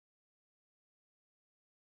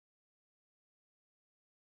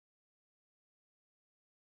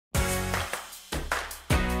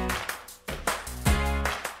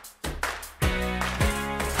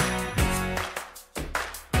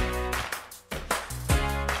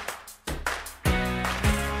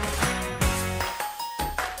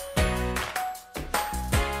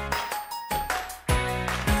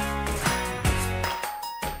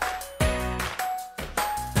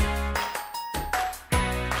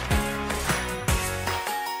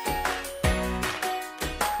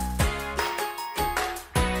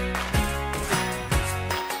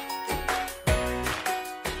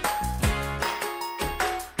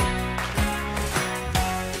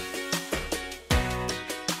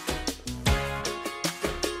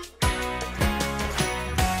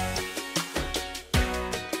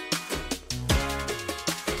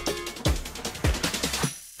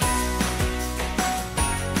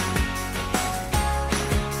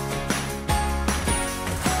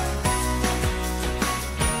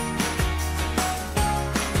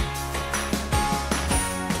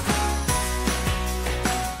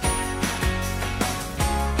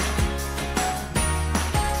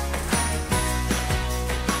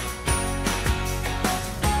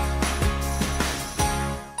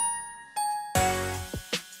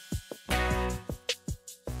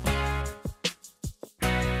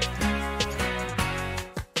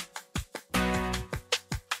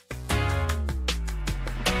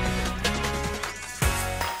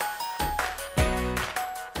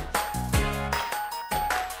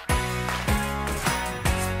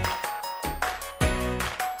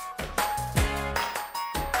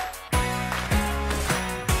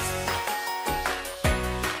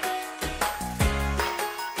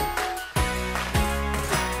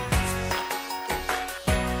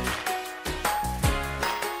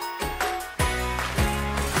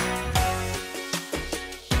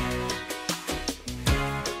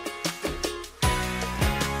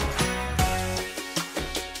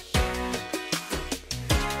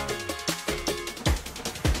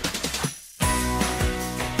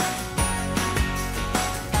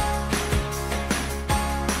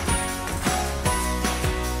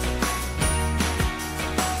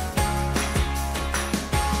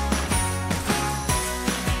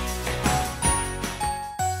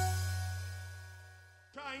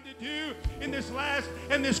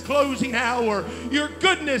and this closing hour. Your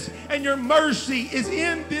goodness and your mercy is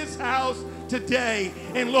in this house today.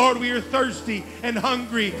 And Lord, we are thirsty and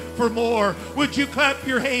hungry for more. Would you clap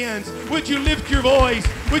your hands? Would you lift your voice?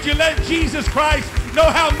 Would you let Jesus Christ know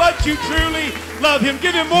how much you truly love him?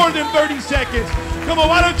 Give him more than 30 seconds. Come on,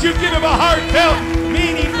 why don't you give him a heartfelt,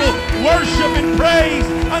 meaningful worship and praise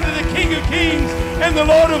unto the King of Kings and the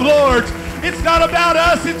Lord of Lords. It's not about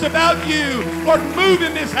us, it's about you. Lord, move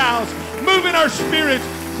in this house. Move in our spirits.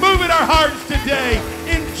 Move in our hearts today.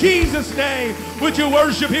 In Jesus' name, would you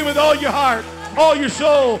worship him with all your heart, all your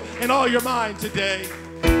soul, and all your mind today?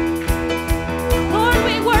 Lord,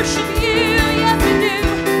 we worship you. Yes, we do.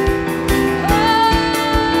 Oh,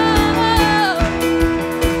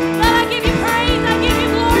 Lord, I give you praise. I give you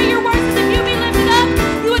glory. Your word says if you be lifted up,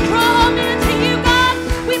 you would draw all men to you, God.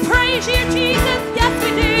 We praise you, Jesus. Yes, we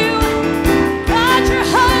do. God, you're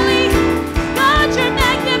holy. God, you're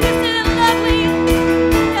magnificent and lovely.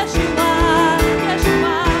 Yes, you are. Yes, you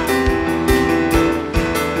are.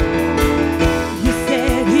 You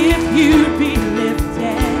said if you'd be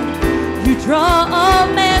lifted, you draw all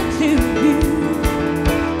men to you.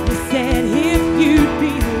 You said if you'd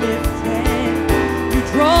be lifted, you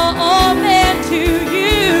draw all men to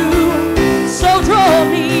you. So draw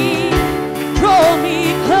me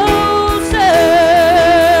closer.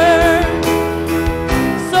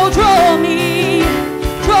 So draw me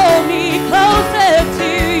closer to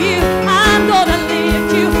you. I'm gonna lift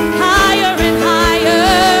you higher and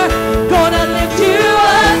higher. Gonna lift you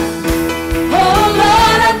up. Oh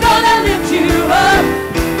Lord, I'm gonna lift you up.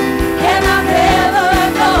 And I'm never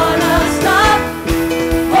gonna stop.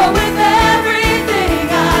 Oh, with everything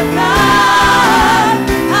I've got,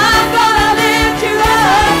 I'm gonna lift you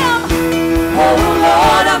up. Oh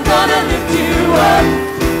Lord, I'm gonna lift you up.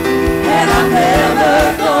 And I'm never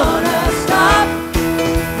gonna stop.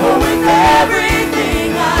 Oh, with everything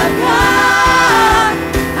I've got,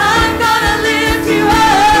 I'm gonna lift you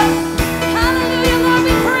up. Hallelujah, Lord,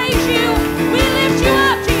 we praise you. We lift you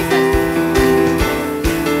up, Jesus.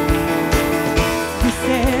 You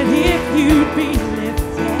said if you'd be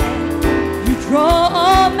lifted, you draw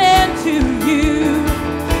all men to you.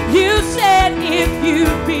 You said if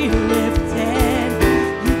you'd be lifted,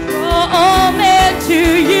 you draw all men to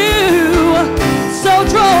you. So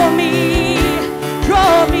draw me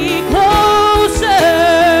closer.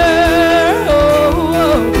 Oh,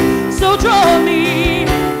 oh. So draw me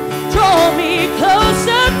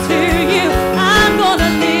closer to you. I'm gonna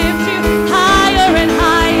lift you higher and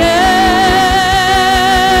higher.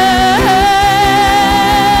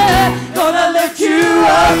 Gonna lift you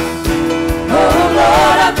up. Oh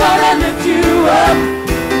Lord, I'm gonna lift you up.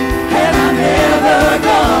 And I'm never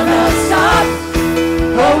gonna stop.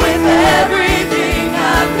 Oh, with everything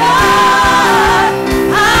I've got,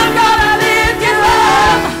 I'm gonna lift you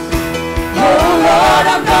up. Oh Lord,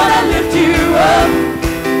 I'm gonna lift you up.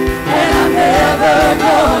 And I'm never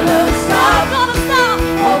gonna stop.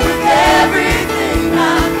 Oh, with everything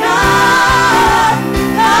I've got,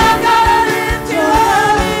 I'm gonna lift you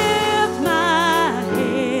up. Lift my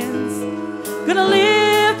hands, gonna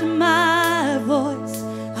lift my voice.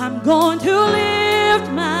 I'm going to lift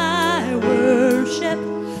my worship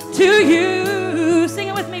to you. Sing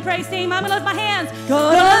it with me, praise team. I'm gonna lift my hands.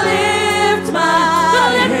 Gonna lift my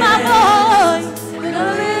voice.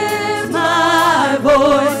 Gonna lift my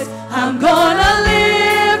voice. I'm gonna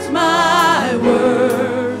lift my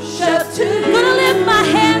worship to you. Gonna lift my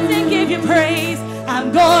hands and give you praise.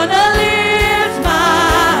 I'm gonna lift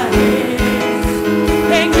my hands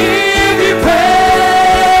and give you praise.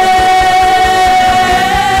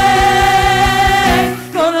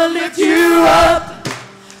 Gonna lift you up.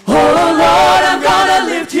 Oh Lord, I'm gonna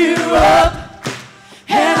lift you up.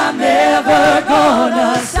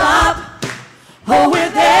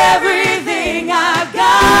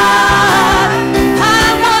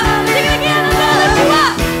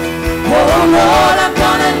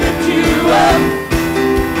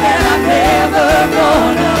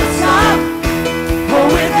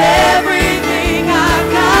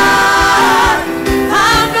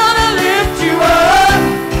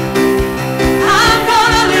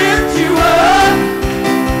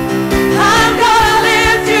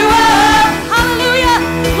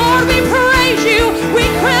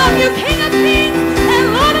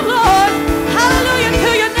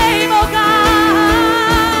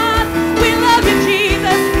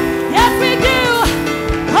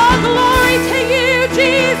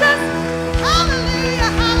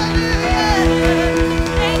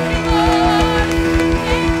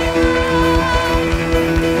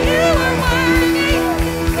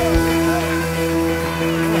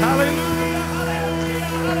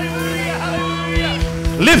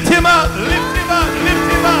 Lift him up, lift him up, lift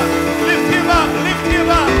him up, lift him up, lift him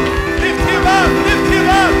up, lift him up, lift him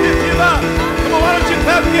up, lift him up. Come on, why don't you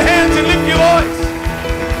clap your hands and lift your voice?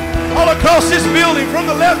 All across this building, from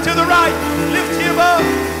the left to the right, lift him up.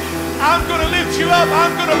 I'm going to lift you up.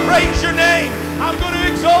 I'm going to praise your name. I'm going to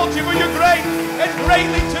exalt you, for you're great and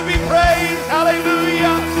greatly to be praised.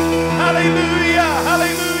 Hallelujah, hallelujah,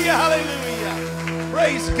 hallelujah, hallelujah.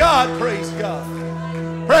 Praise God, praise God.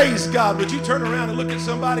 Praise God. Would you turn around and look at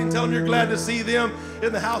somebody and tell them you're glad to see them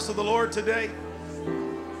in the house of the Lord today?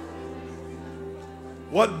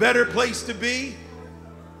 What better place to be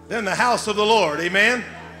than the house of the Lord? Amen.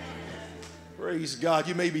 Praise God.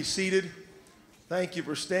 You may be seated. Thank you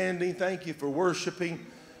for standing. Thank you for worshiping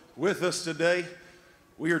with us today.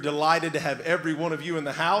 We are delighted to have every one of you in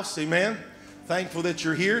the house. Amen. Thankful that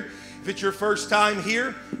you're here. If it's your first time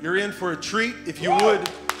here, you're in for a treat. If you would,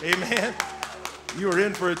 amen. You are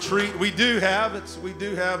in for a treat. We do have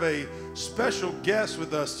a special guest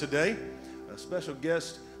with us today. A special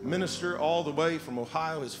guest minister all the way from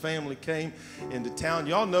Ohio. His family came into town.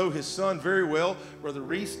 Y'all know his son very well, Brother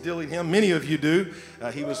Reese Dillingham. Many of you do.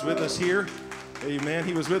 He was with us here. Amen.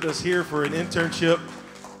 He was with us here for an internship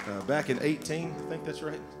back in 18. I think that's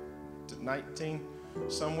right. 19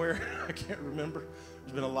 somewhere. I can't remember.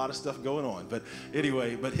 There's been a lot of stuff going on. But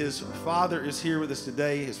anyway, his father is here with us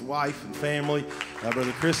today, his wife and family,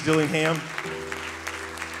 Brother Chris Dillingham.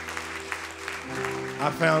 I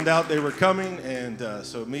found out they were coming, and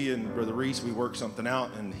so me and Brother Reese, we worked something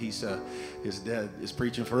out, and his dad is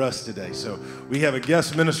preaching for us today. So we have a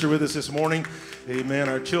guest minister with us this morning. Amen.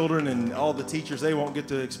 Our children and all the teachers, they won't get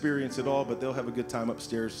to experience it all, but they'll have a good time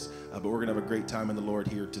upstairs. But we're going to have a great time in the Lord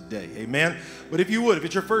here today. Amen. But if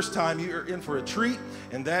it's your first time, you're in for a treat,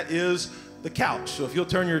 and that is the couch. So if you'll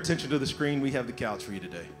turn your attention to the screen, we have the couch for you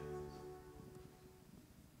today.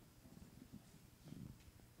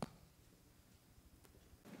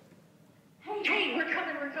 Hey, we're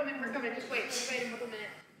coming. Just wait a couple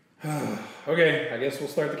minutes. Okay, I guess we'll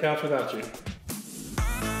start the couch without you.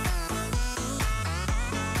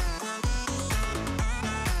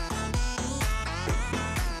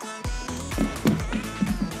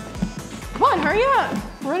 Come on, hurry up.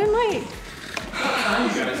 We're running late. How you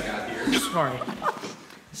guys got here? Sorry.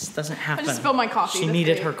 This doesn't happen. I just spilled my coffee. She That's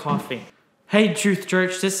needed great. her coffee. Hey, Truth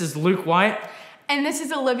Church, this is Luke White. And this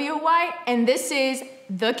is Olivia White, and this is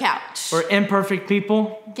The Couch. We're imperfect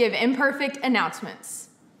people. Give imperfect announcements.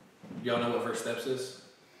 Y'all know what First Steps is?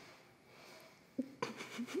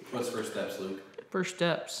 What's First Steps, Luke? First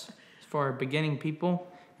steps is for our beginning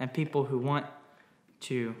people and people who want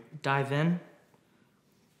to dive in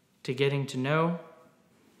to getting to know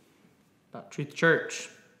about Truth Church.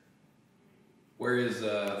 Where is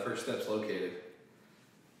First Steps located?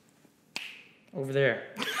 Over there.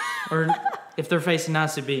 Or if they're facing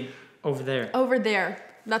us, it'd be over there. Over there.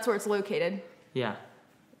 That's where it's located. Yeah.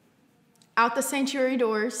 Out the sanctuary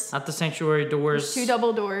doors. At the sanctuary doors. There's 2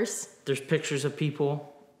 double doors. There's pictures of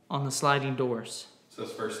people on the sliding doors. So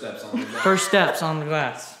it's First Steps on the glass. First steps on the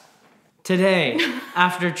glass. Today,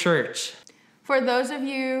 after church. For those of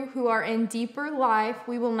you who are in deeper life,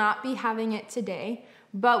 we will not be having it today,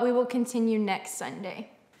 but we will continue next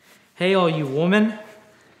Sunday. Hey, all you women.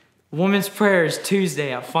 Women's prayer is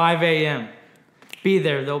Tuesday at 5 a.m. Be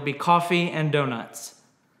there. There'll be coffee and donuts.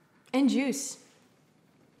 And juice.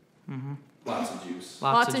 Mm-hmm. Lots of juice.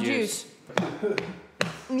 Lots of juice.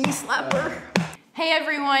 Knee slapper. Hey,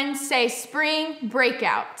 everyone. Say spring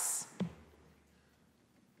breakouts.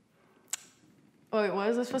 Oh, wait, what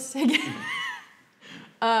was I supposed to say again?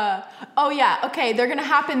 Oh, yeah. Okay, they're going to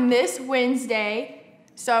happen this Wednesday.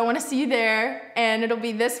 So I want to see you there. And it'll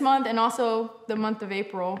be this month and also the month of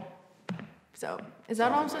April. So, is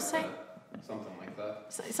that all I'm supposed to say? Something like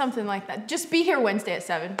that. Something like that. Just be here Wednesday at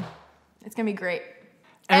 7. It's going to be great.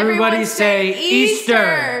 Everybody say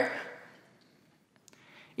Easter!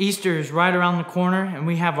 Easter is right around the corner, and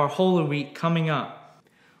we have our Holy Week coming up.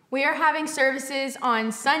 We are having services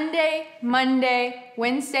on Sunday, Monday,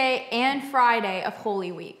 Wednesday, and Friday of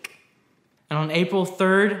Holy Week. And on April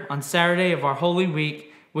 3rd, on Saturday of our Holy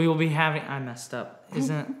Week, we will be having... I messed up,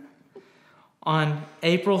 isn't it? On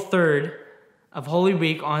April 3rd of Holy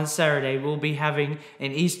Week on Saturday, we'll be having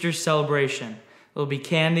an Easter celebration. There'll be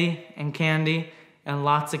candy and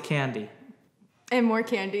lots of candy. And more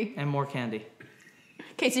candy. And more candy.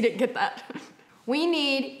 In case you didn't get that. We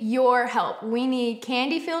need your help. We need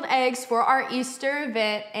candy-filled eggs for our Easter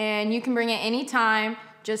event, and you can bring it anytime.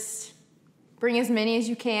 Just bring as many as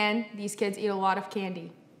you can. These kids eat a lot of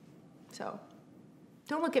candy. So,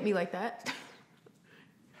 don't look at me like that.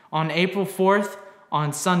 On April 4th,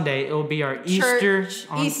 on Sunday, it will be our Easter.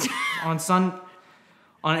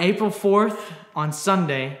 On April 4th, on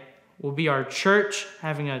Sunday, will be our church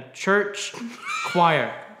having a church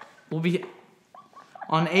choir. We'll be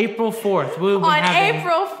on April 4th. April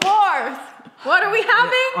 4th. What are we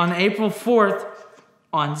having? On April 4th,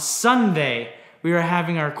 on Sunday, we are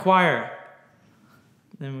having our choir.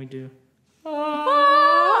 Then we do the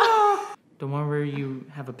one where you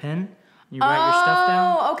have a pen, you write your stuff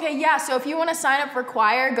down. Oh, okay, yeah. So if you want to sign up for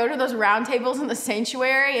choir, go to those round tables in the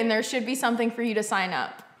sanctuary, and there should be something for you to sign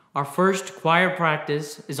up. Our first choir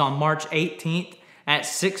practice is on March 18th at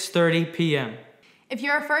 6:30 p.m. If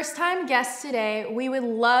you're a first-time guest today, we would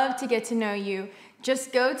love to get to know you.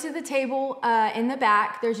 Just go to the table in the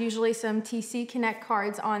back. There's usually some TC Connect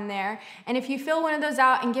cards on there. And if you fill one of those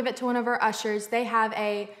out and give it to one of our ushers, they have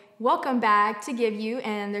a welcome bag to give you,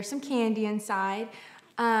 and there's some candy inside.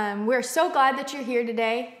 We're so glad that you're here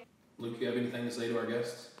today. Luke, you have anything to say to our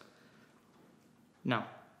guests? No.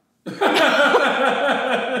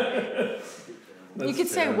 You could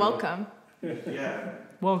say welcome. Yeah.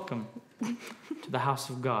 Welcome to the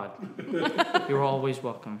house of God. You're always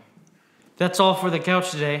welcome. That's all for the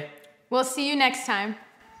couch today. We'll see you next time.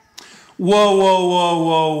 Whoa, whoa, whoa,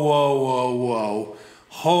 whoa, whoa, whoa, whoa.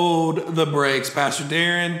 Hold the brakes. Pastor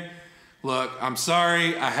Darren, look, I'm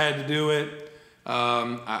sorry. I had to do it.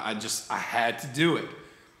 I had to do it.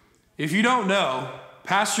 If you don't know,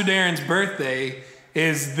 Pastor Darren's birthday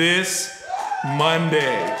is this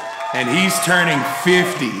Monday, and he's turning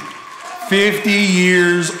 50. 50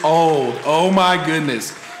 years old. Oh my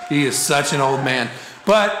goodness. He is such an old man.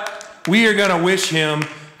 But we are going to wish him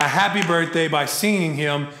a happy birthday by singing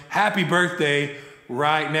him happy birthday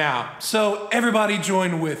right now. So everybody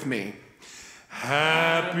join with me.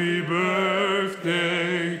 Happy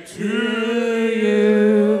birthday to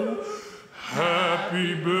you.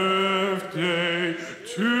 Happy birthday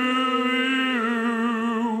to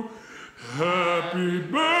you. Happy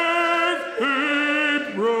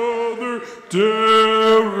birthday, brother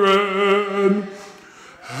Darren.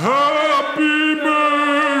 Happy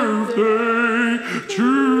birthday to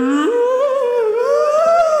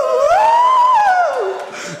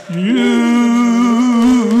you.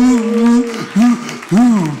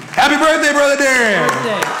 Happy birthday, brother Darren.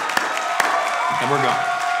 Birthday. And we're gone.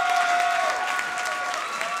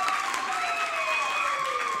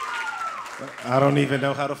 I don't even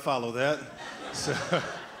know how to follow that. So,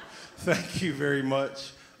 thank you very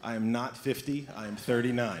much. I am not 50, I am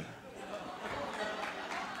 39.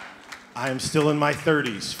 I am still in my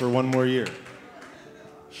 30s for one more year.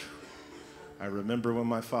 I remember when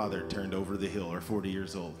my father turned over the hill, or 40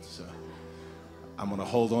 years old. So I'm going to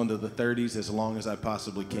hold on to the 30s as long as I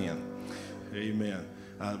possibly can. Amen.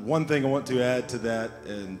 One thing I want to add to that,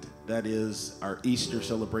 and that is our Easter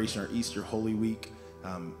celebration, our Easter Holy Week.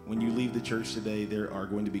 When you leave the church today, there are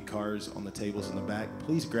going to be cards on the tables in the back.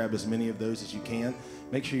 Please grab as many of those as you can.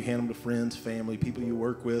 Make sure you hand them to friends, family, people you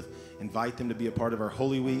work with. Invite them to be a part of our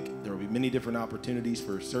Holy Week. There will be many different opportunities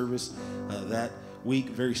for service that week.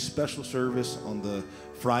 Very special service on the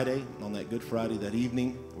Friday, on that Good Friday, that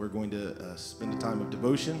evening. We're going to spend a time of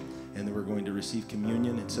devotion, and then we're going to receive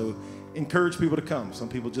communion. And so encourage people to come. Some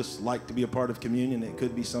people just like to be a part of communion. It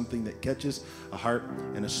could be something that catches a heart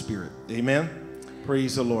and a spirit. Amen.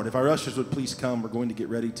 Praise the Lord. If our ushers would please come, we're going to get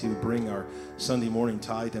ready to bring our Sunday morning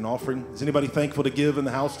tithe and offering. Is anybody thankful to give in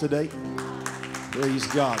the house today? Praise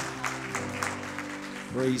God.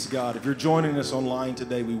 Praise God. If you're joining us online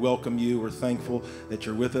today, we welcome you. We're thankful that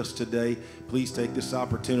you're with us today. Please take this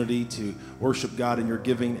opportunity to worship God in your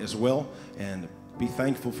giving as well, and be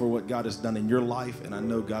thankful for what God has done in your life, and I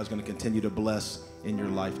know God's going to continue to bless in your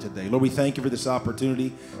life today. Lord, we thank you for this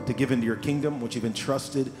opportunity to give into your kingdom, which you've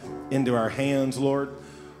entrusted into our hands, Lord.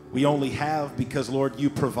 We only have because, Lord,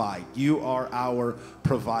 you provide. You are our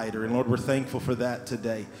provider. And, Lord, we're thankful for that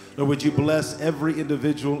today. Lord, would you bless every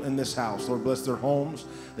individual in this house. Lord, bless their homes,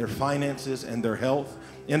 their finances, and their health.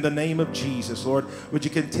 In the name of Jesus, Lord, would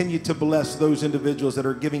you continue to bless those individuals that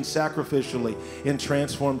are giving sacrificially in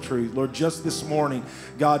Transformed Truth. Lord, just this morning,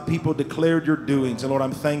 God, people declared your doings. And Lord,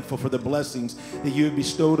 I'm thankful for the blessings that you have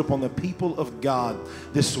bestowed upon the people of God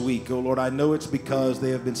this week. Oh, Lord, I know it's because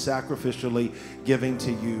they have been sacrificially giving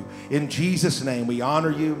to you. In Jesus' name, we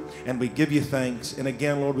honor you and we give you thanks. And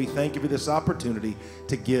again, Lord, we thank you for this opportunity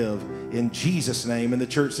to give in Jesus' name. And the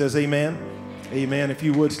church says amen. Amen. If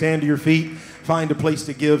you would stand to your feet, find a place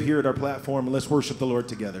to give here at our platform, and let's worship the Lord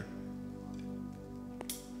together.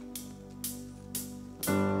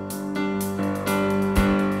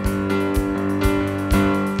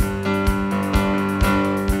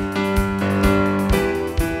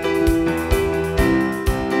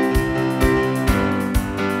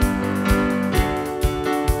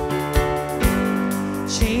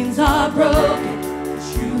 Chains are broken,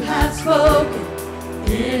 you have spoken.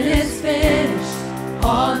 It is finished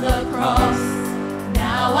on the cross.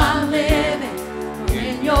 Now I'm living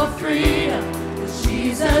in your freedom. 'Cause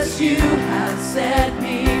Jesus, you have set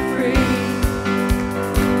me free.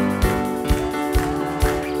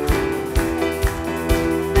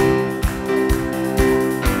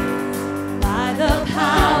 By the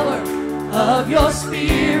power of your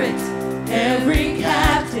Spirit, every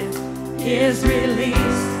captive is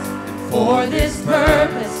released. For this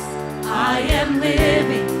purpose I am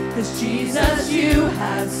living, 'cause Jesus, you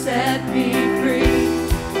have set me free.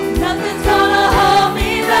 Nothing's gonna hold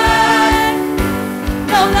me back.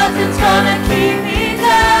 No, nothing's gonna keep me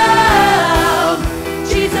down.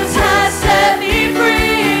 Jesus has set me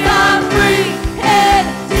free. I'm free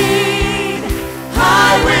indeed. I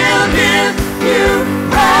will give you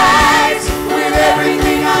praise. With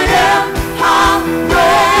everything I am, I'll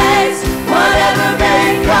praise. Whatever may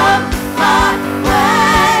come my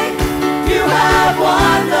way, you have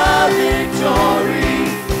won the victory.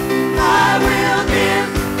 I will give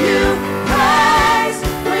you praise.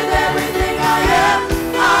 With everything I am,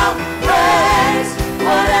 I'll praise.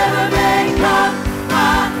 Whatever may come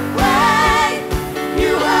my way,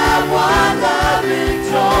 you have won the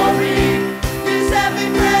victory. You set me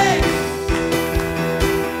free.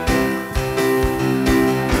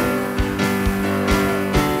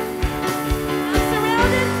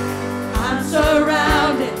 I'm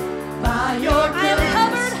surrounded by your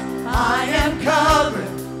goodness. I am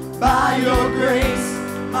covered by your grace.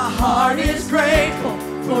 My heart is grateful,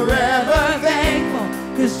 forever thankful.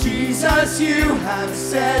 'Cause Jesus, you have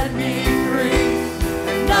set me free.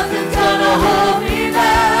 And nothing's gonna hold me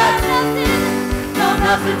back. No,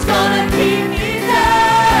 nothing's gonna keep me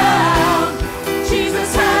down. Jesus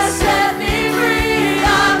has set me free.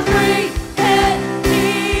 I'm free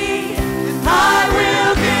indeed. I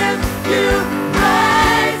will give you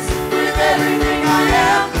praise. With everything I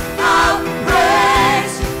am, I'll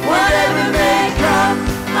praise. Whatever may come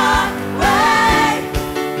my way,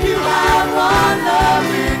 you have won the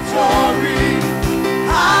victory.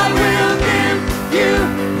 I will give you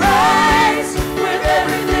praise. With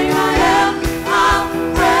everything I am, I'll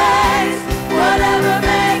praise. Whatever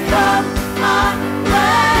may come my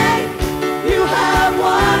way, you have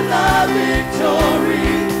won the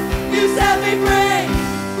victory. You set me free.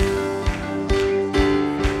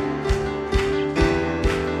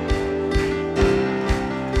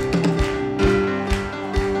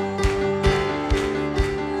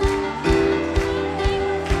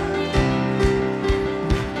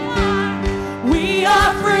 We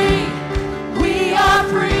are free, we are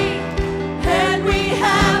free, and we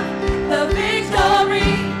have the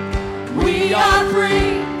victory. We are free,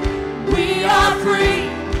 we are free,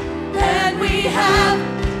 and we have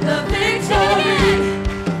the victory.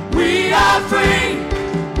 We are free,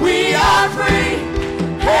 we are free,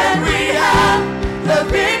 and we have the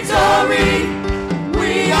victory.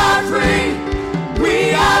 We are free, we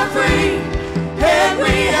are free, and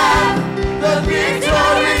we have the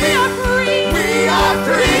victory. We are free, we are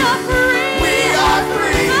free, we are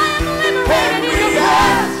free, and we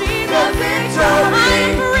have the victory.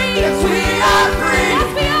 Yes, we are free,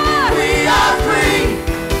 we are free,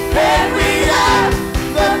 and we have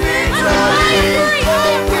the victory. I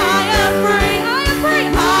am free,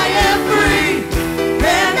 I am free,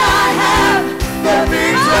 and I have the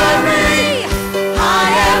victory. I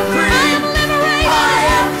am free, I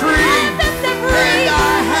am free, and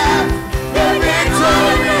I have the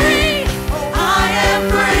victory. I am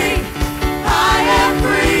free, I am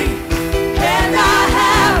free, and I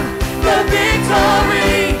have the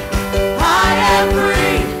victory. I am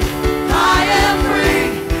free, I am free,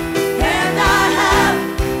 and I have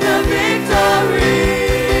the victory.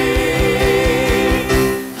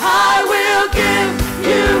 I will give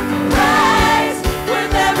you praise.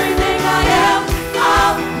 With everything I am,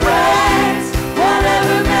 I'll praise.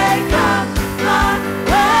 Whatever may come my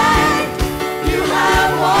way, you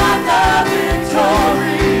have won the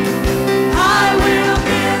victory. I will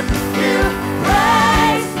give you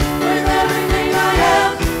praise. With everything I am,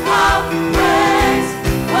 I'll praise.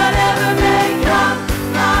 Whatever may come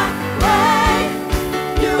my way,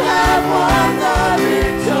 you have won the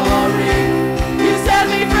victory. You set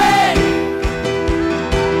me free.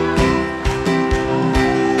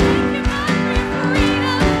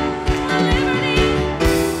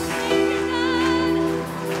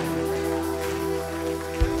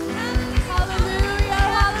 Hallelujah,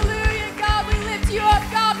 hallelujah. God, we lift you up.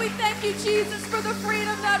 God, we thank you, Jesus, for the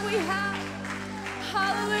freedom that we have.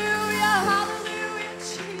 Hallelujah, hallelujah,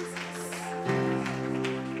 Jesus.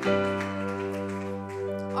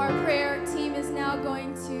 Our prayer team is now going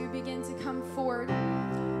going to begin to come forward.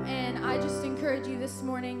 And I just encourage you this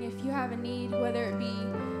morning, if you have a need, whether it be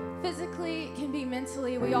physically, it can be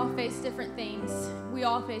mentally, we all face different things. We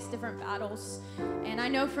all face different battles. And I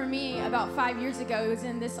know for me, about 5 years ago, it was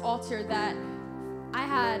in this altar that I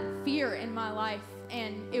had fear in my life,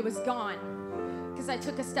 and it was gone because I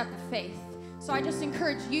took a step of faith. So I just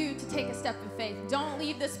encourage you to take a step of faith. Don't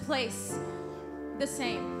leave this place the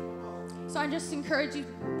same. So I just encourage you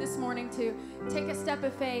this morning to take a step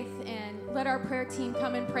of faith and let our prayer team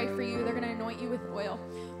come and pray for you. They're going to anoint you with oil.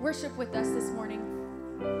 Worship with us this morning.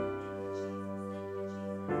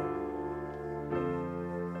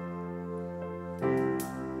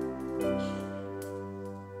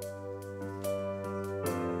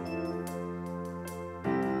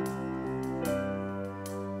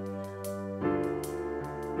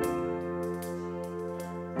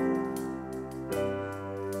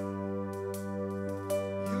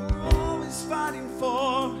 Fighting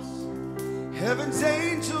for us, heaven's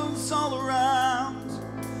angels all around.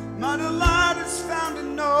 My delight is found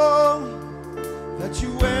in knowing that you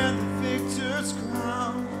wear the victor's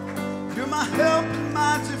crown. You're my help and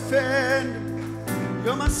my defender.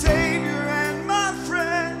 You're my savior and my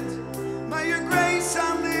friend. By your grace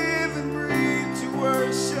I live and breathe to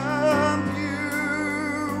worship you.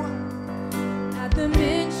 At the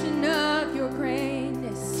mention of your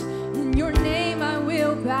greatness, in your name I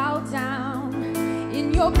will bow down.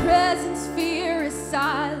 In your presence, fear is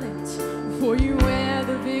silent, for you wear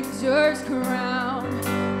the victor's crown.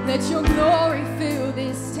 Let your glory fill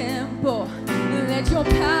this temple, let your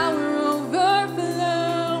power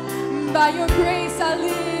overflow. By your grace I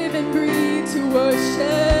live and breathe to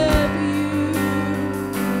worship you.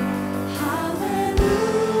 Hallelujah.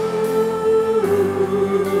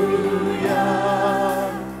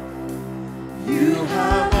 You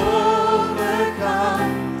have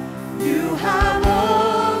overcome. You have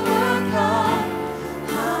overcome.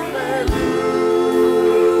 Hallelujah.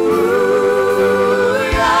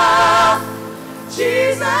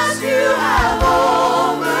 Jesus, you have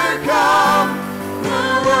overcome the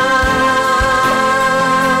world.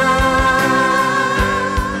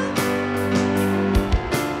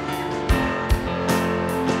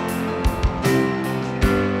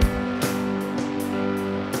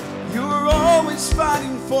 You're always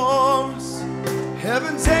fighting for us.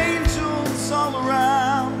 Heaven's angels all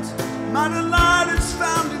around. My delight is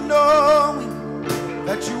found in knowing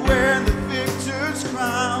that you wear the victor's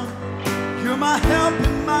crown. You're my help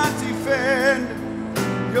and my defender.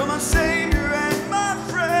 You're my savior and my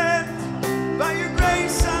friend. By your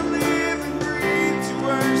grace I live and breathe to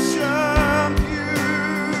worship you.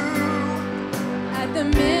 At the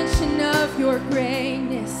mention of your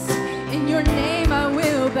greatness, in your name I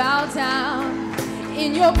will bow down.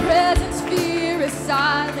 In your presence, fear is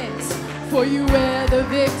silent, for you wear the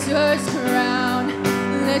victor's crown.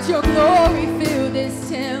 Let your glory fill this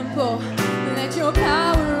temple, let your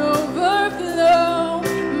power overflow.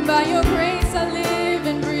 By your grace I live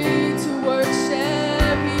and breathe to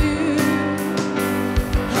worship you.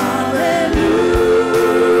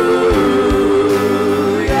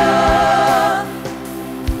 Hallelujah.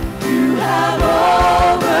 You have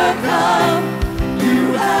overcome.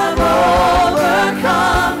 You have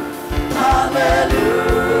overcome. Hallelujah.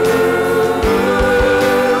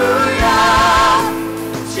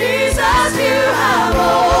 Jesus, you have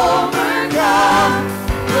overcome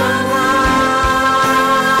the world.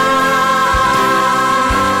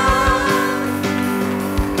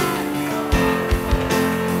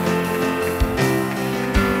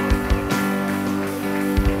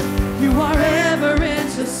 You are ever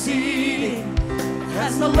interceding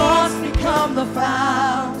as the lost become the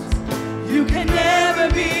found. You can never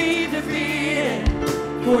be defeated,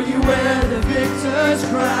 for you wear the victor's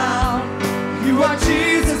crown. You are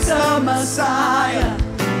Jesus, the Messiah.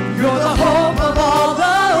 You're the hope of all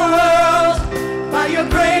the world. By your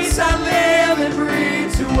grace I live and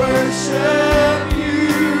breathe to worship you.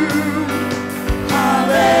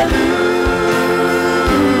 Hallelujah.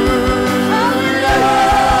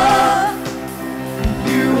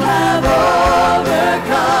 You have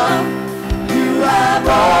overcome. You have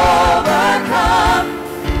overcome.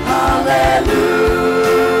 Hallelujah.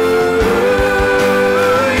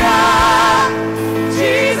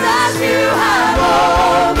 Jesus, you have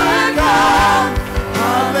overcome.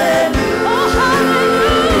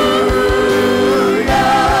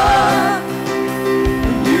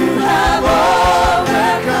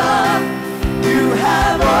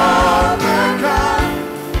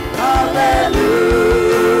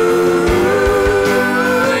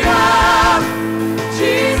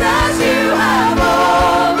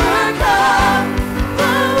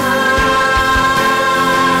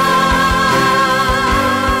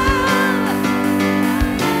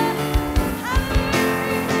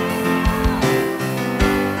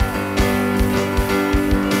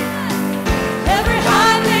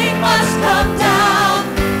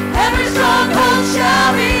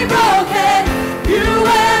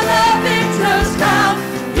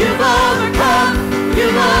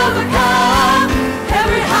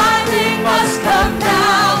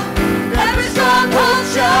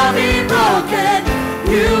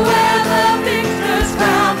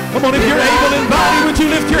 Come on, if you're able in body, would you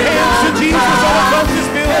lift your hands to Jesus all across this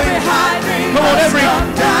building? Come on,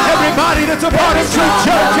 everybody that's a part of True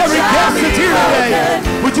Church, every guest that's here today,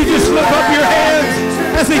 would you just lift up your hands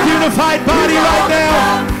as a unified body right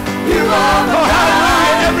now? Oh,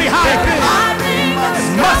 hallelujah. Every high thing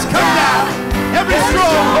must come down. Every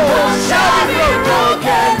stronghold shall be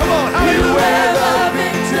broken. Come on, hallelujah.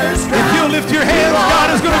 If you'll lift your hands,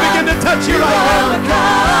 God is going to begin to touch you right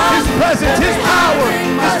now. His presence, His power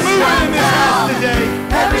is moving in this house today.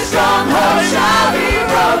 Every stronghold shall be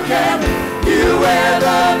broken. You wear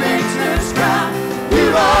the victor's crown.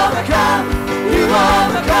 You've overcome. You've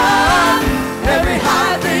overcome. Every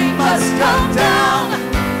high thing must come down.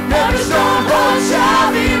 Every stronghold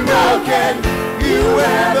shall be broken. You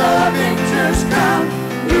wear the victor's crown.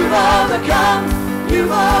 You've overcome.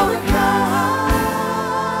 You've overcome.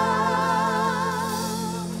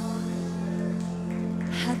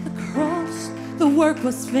 At the cross, the work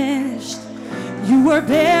was finished. You were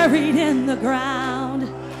buried in the ground,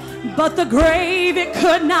 but the grave, it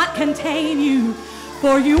could not contain you,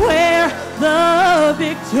 for you wear the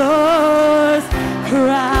victor's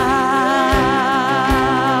crown.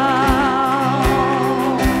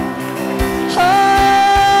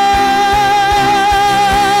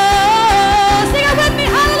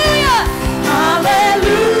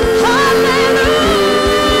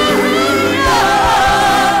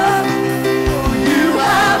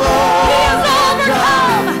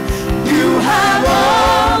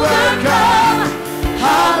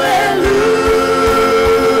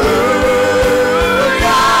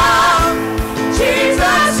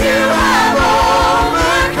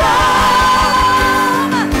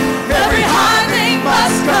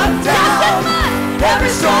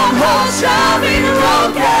 Shall be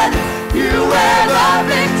broken. You wear the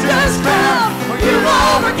victor's crown. You've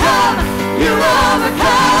overcome. You've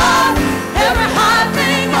overcome. Every high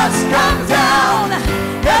thing must come down.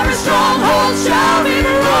 Every stronghold shall be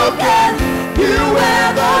broken. You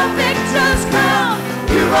wear the victor's crown.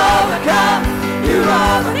 You've overcome. You've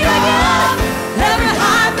overcome. Every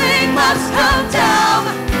high thing must come down.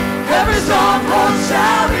 Every stronghold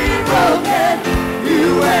shall be broken.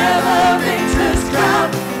 You wear the victor's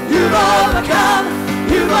crown. You've overcome,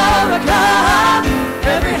 you've overcome.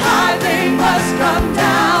 Every high thing must come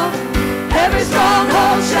down. Every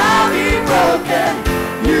stronghold shall be broken.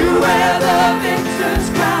 You wear the victor's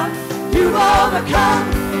crown. You've overcome,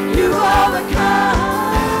 you've overcome.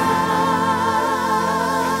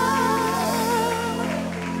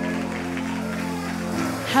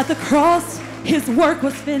 At the cross, His work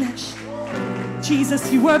was finished.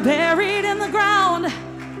 Jesus, you were buried in the ground,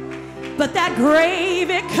 but that grave,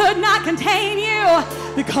 it could not contain you,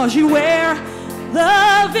 because you wear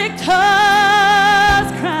the victor's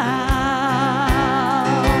crown.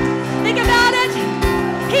 Think about it.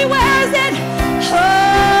 He wears it.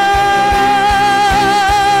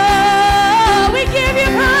 Oh, we give you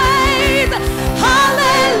praise.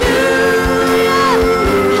 Hallelujah.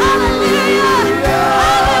 Hallelujah.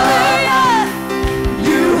 Hallelujah.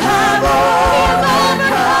 You have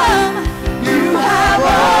overcome. You have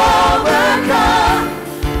overcome.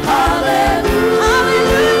 Hallelujah.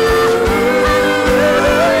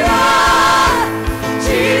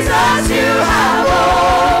 Jesus, you have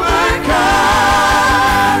overcome.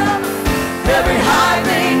 Every high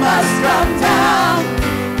thing must come down.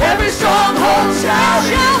 Every stronghold shall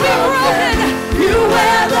be broken. You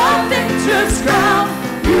wear the victor's crown.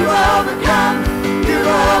 You overcome. You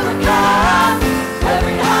overcome.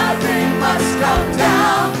 Every high thing must come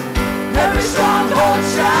down. Every stronghold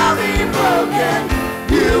shall be broken.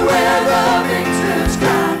 You wear the victor's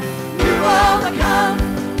crown. You overcome.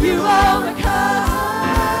 You overcome.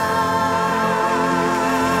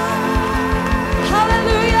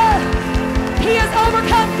 Hallelujah. He has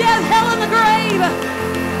overcome death, hell, and the grave.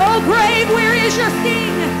 Oh, grave, where is your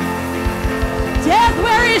sting? Death,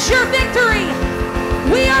 where is your victory?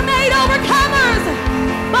 We are made overcomers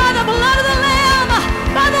by the blood of the Lamb,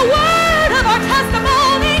 by the word of our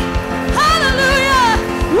testimony. Hallelujah.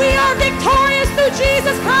 We are victorious through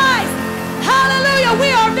Jesus Christ. Hallelujah. We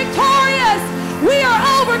are victorious. We are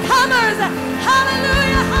overcomers.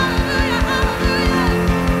 Hallelujah. Hallelujah. Hallelujah.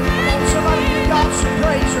 Come on, somebody give God some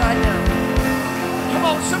praise right now. Come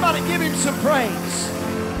on, somebody give Him some praise.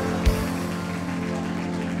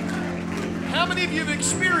 How many of you have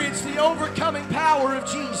experienced the overcoming power of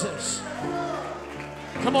Jesus?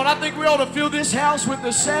 Come on, I think we ought to fill this house with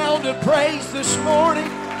the sound of praise this morning.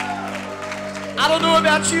 I don't know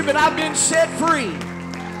about you, but I've been set free.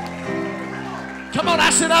 Come on,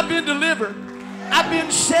 I said I've been delivered. I've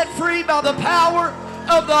been set free by the power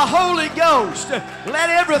of the Holy Ghost. Let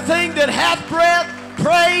everything that hath breath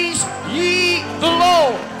Praise ye the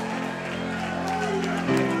Lord.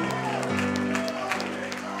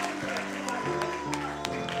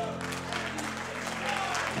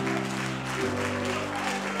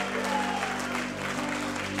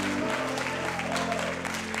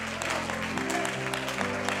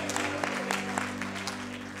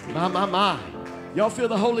 My. Y'all feel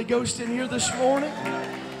the Holy Ghost in here this morning?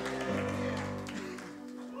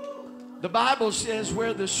 The Bible says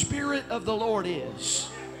where the Spirit of the Lord is,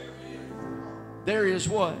 there is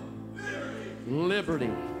what? Liberty.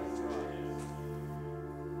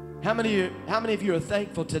 How many of you are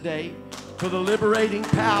thankful today for the liberating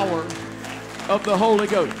power of the Holy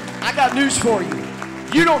Ghost? I got news for you.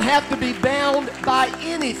 You don't have to be bound by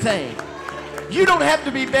anything. You don't have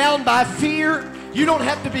to be bound by fear. You don't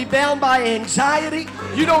have to be bound by anxiety.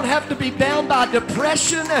 You don't have to be bound by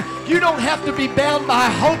depression. You don't have to be bound by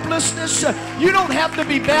hopelessness. You don't have to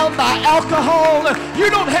be bound by alcohol. You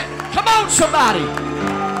don't have, come on somebody.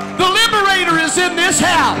 The liberator is in this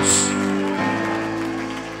house.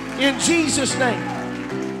 In Jesus' name.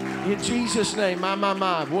 In Jesus' name.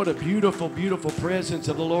 My. What a beautiful, beautiful presence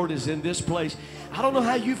of the Lord is in this place. I don't know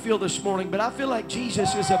how you feel this morning, but I feel like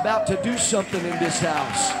Jesus is about to do something in this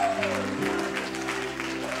house.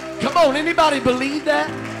 Come on, anybody believe that?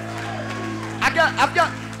 I've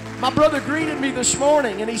got, my brother greeted me this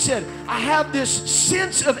morning and he said, I have this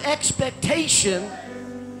sense of expectation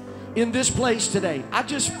in this place today. I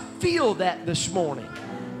just feel that this morning.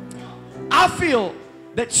 I feel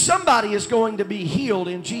that somebody is going to be healed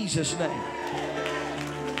in Jesus' name.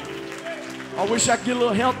 I wish I could get a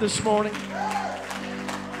little help this morning.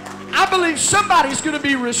 I believe somebody's going to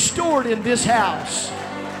be restored in this house.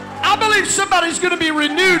 I believe somebody's going to be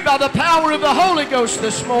renewed by the power of the Holy Ghost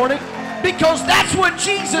this morning, because that's what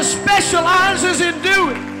Jesus specializes in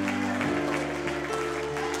doing.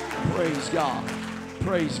 Praise God.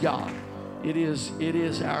 Praise God. It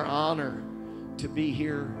is our honor to be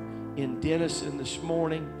here in Denison this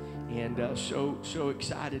morning, and so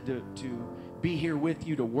excited to be here with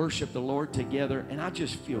you to worship the Lord together. And I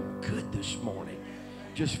just feel good this morning.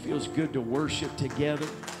 Just feels good to worship together.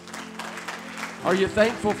 Are you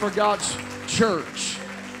thankful for God's church?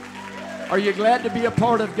 Are you glad to be a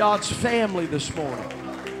part of God's family this morning?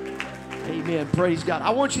 Amen. Praise God. I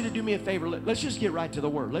want you to do me a favor. Let's just get right to the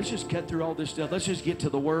Word. Let's just cut through all this stuff. Let's just get to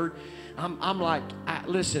the Word.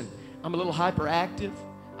 Listen, I'm a little hyperactive.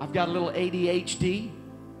 I've got a little ADHD.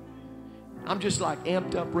 I'm just like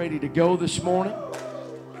amped up, ready to go this morning.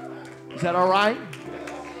 Is that all right?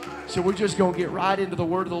 So we're just going to get right into the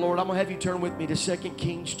Word of the Lord. I'm going to have you turn with me to 2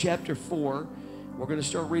 Kings chapter 4. We're going to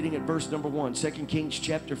start reading at verse number 1. 2 Kings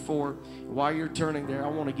chapter 4. While you're turning there, I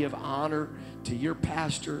want to give honor to your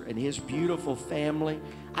pastor and his beautiful family.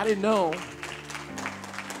 I didn't know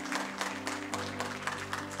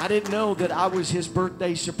that I was his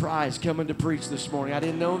birthday surprise coming to preach this morning. I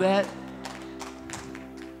didn't know that.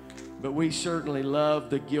 But we certainly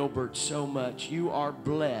love the Gilberts so much. You are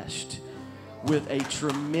blessed with a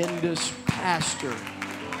tremendous pastor.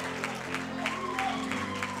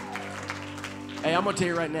 Hey, I'm going to tell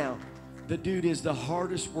you right now, the dude is the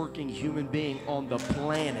hardest working human being on the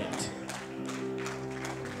planet.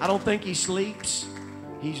 I don't think he sleeps.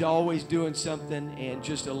 He's always doing something, and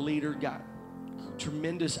just a leader, got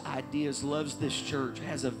tremendous ideas, loves this church,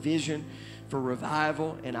 has a vision for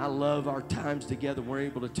revival, and I love our times together. We're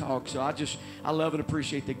able to talk. So I love and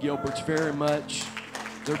appreciate the Gilberts very much.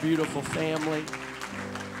 They're a beautiful family.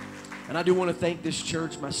 And I do want to thank this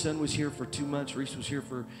church. My son was here for 2 months. Reese was here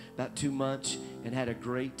for about 2 months and had a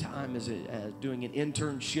great time doing an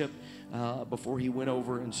internship before he went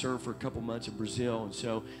over and served for a couple months in Brazil. And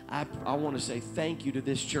so I want to say thank you to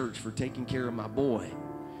this church for taking care of my boy.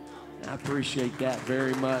 I appreciate that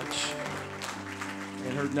very much.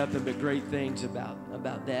 And heard nothing but great things about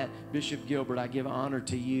that. Bishop Gilbert, I give honor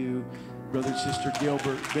to you. Brother and Sister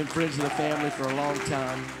Gilbert, been friends of the family for a long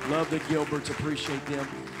time. Love the Gilberts, appreciate them.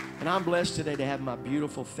 And I'm blessed today to have my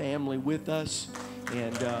beautiful family with us.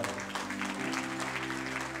 And amen.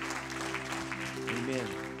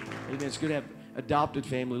 Amen. It's good to have adopted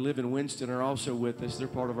family. Live in Winston are also with us. They're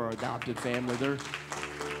part of our adopted family. They're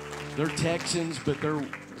Texans, but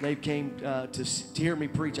they came to hear me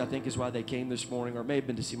preach, I think is why they came this morning, or it may have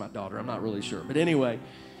been to see my daughter. I'm not really sure. But anyway,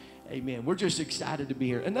 amen. We're just excited to be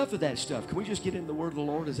here. Enough of that stuff. Can we just get into the word of the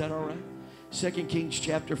Lord? Is that all right? 2 Kings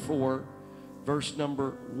chapter 4, verse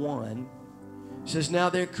number 1. It says, Now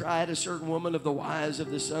there cried a certain woman of the wives of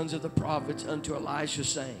the sons of the prophets unto Elisha,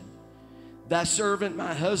 saying, Thy servant,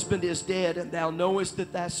 my husband, is dead, and thou knowest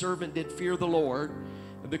that thy servant did fear the Lord.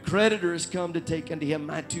 And the creditor is come to take unto him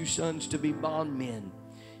my 2 sons to be bondmen.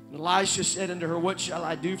 And Elisha said unto her, What shall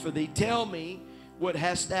I do for thee? Tell me, what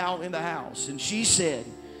hast thou in the house? And she said,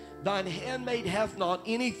 Thine handmaid hath not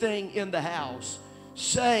anything in the house,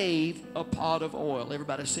 save a pot of oil.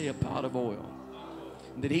 Everybody say a pot of oil.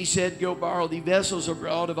 And then he said, Go borrow thee vessels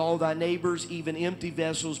abroad of all thy neighbors, even empty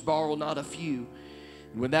vessels, borrow not a few.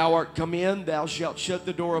 And when thou art come in, thou shalt shut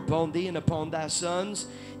the door upon thee and upon thy sons,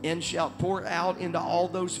 and shalt pour out into all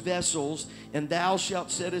those vessels, and thou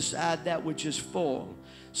shalt set aside that which is full.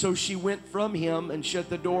 So she went from him and shut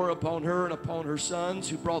the door upon her and upon her sons,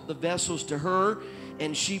 who brought the vessels to her,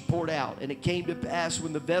 and she poured out. And it came to pass,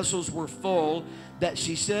 when the vessels were full, that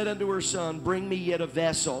she said unto her son, Bring me yet a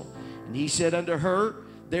vessel. And he said unto her,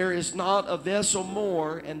 There is not a vessel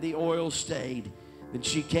more, and the oil stayed. Then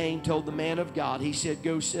she came, told the man of God. He said,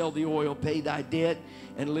 Go sell the oil, pay thy debt,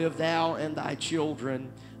 and live thou and thy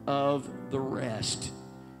children of the rest.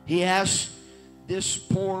 He asked this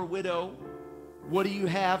poor widow, What do you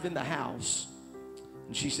have in the house?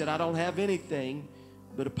 And she said, I don't have anything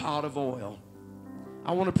but a pot of oil.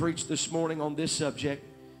 I want to preach this morning on this subject.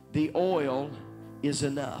 The oil is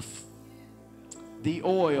enough. The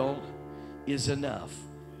oil is enough.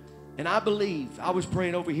 And I believe, I was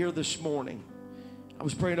praying over here this morning. I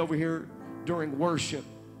was praying over here during worship.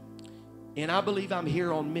 And I believe I'm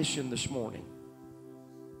here on mission this morning.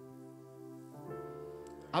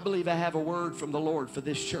 I believe I have a word from the Lord for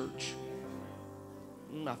this church.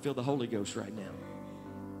 I feel the Holy Ghost right now.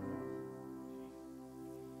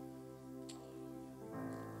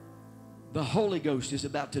 The Holy Ghost is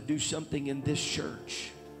about to do something in this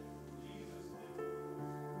church.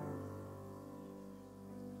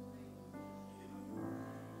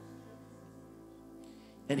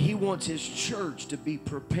 And He wants His church to be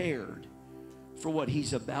prepared for what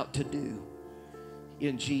He's about to do.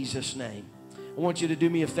 In Jesus' name. I want you to do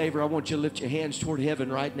me a favor. I want you to lift your hands toward heaven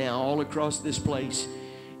right now, all across this place.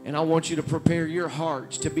 And I want you to prepare your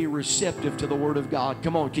hearts to be receptive to the Word of God.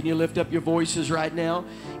 Come on, can you lift up your voices right now?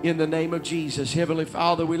 In the name of Jesus. Heavenly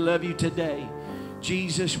Father, we love you today.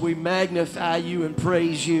 Jesus, we magnify you and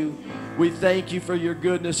praise you. We thank you for your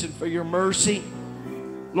goodness and for your mercy.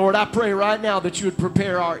 Lord, I pray right now that you would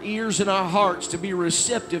prepare our ears and our hearts to be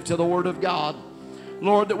receptive to the Word of God.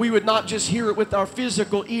 Lord, that we would not just hear it with our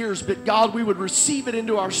physical ears, but God, we would receive it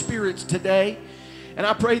into our spirits today. And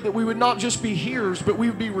I pray that we would not just be hearers, but we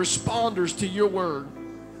would be responders to your word.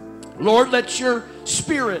 Lord, let your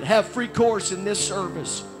Spirit have free course in this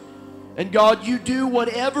service. And God, you do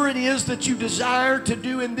whatever it is that you desire to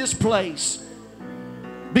do in this place.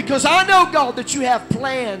 Because I know, God, that you have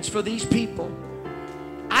plans for these people.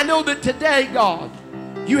 I know that today, God,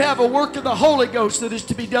 you have a work of the Holy Ghost that is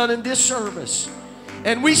to be done in this service.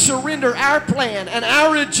 And we surrender our plan and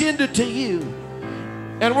our agenda to you.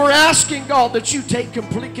 And we're asking, God, that you take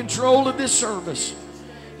complete control of this service.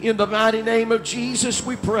 In the mighty name of Jesus,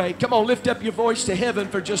 we pray. Come on, lift up your voice to heaven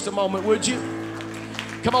for just a moment, would you?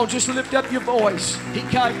 Come on, just lift up your voice.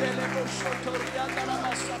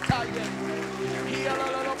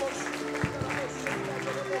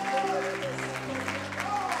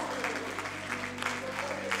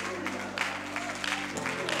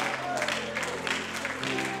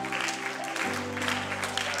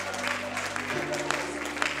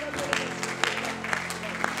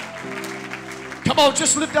 Come on,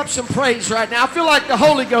 just lift up some praise right now. I feel like the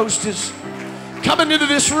Holy Ghost is coming into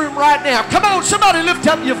this room right now. Come on, somebody lift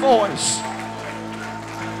up your voice.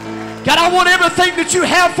 God, I want everything that you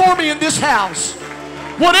have for me in this house.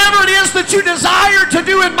 Whatever it is that you desire to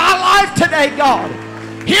do in my life today, God.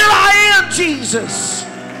 Here I am, Jesus.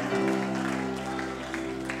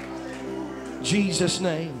 Jesus'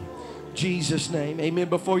 name. Jesus' name. Amen.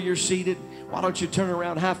 Before you're seated, why don't you turn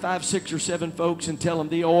around, high five 6 or 7 folks and tell them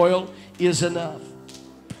the oil is enough.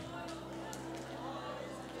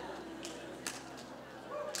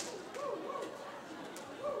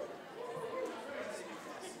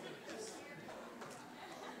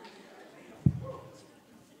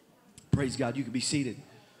 Praise God. You can be seated.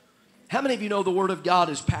 How many of you know the Word of God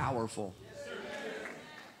is powerful?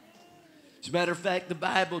 As a matter of fact, the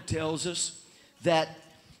Bible tells us that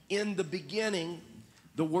in the beginning,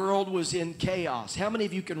 the world was in chaos. How many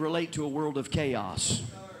of you can relate to a world of chaos?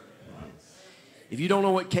 If you don't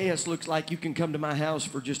know what chaos looks like, you can come to my house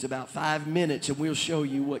for just about 5 minutes and we'll show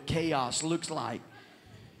you what chaos looks like.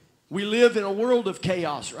 We live in a world of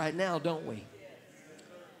chaos right now, don't we?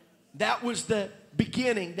 That was the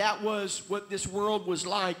beginning. That was what this world was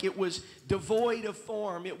like. It was devoid of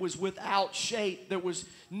form. It was without shape. There was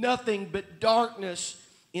nothing but darkness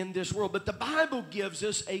in this world. But the Bible gives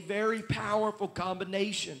us a very powerful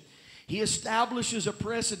combination. He establishes a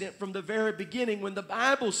precedent from the very beginning when the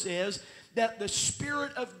Bible says that the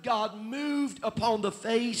Spirit of God moved upon the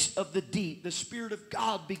face of the deep. The Spirit of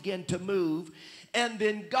God began to move. And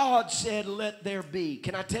then God said, let there be.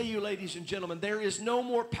 Can I tell you, ladies and gentlemen, there is no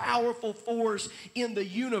more powerful force in the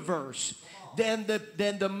universe than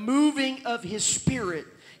the moving of His Spirit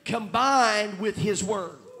combined with His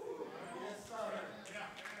Word.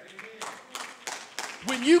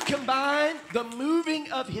 When you combine the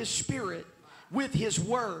moving of His Spirit with His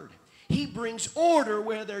Word, He brings order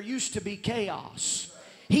where there used to be chaos.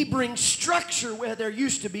 He brings structure where there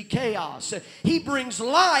used to be chaos. He brings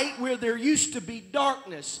light where there used to be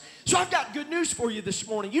darkness. So I've got good news for you this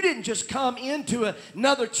morning. You didn't just come into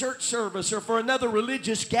another church service or for another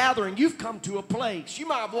religious gathering. You've come to a place. You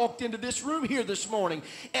might have walked into this room here this morning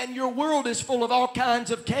and your world is full of all kinds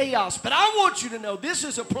of chaos. But I want you to know this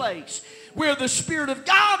is a place where the Spirit of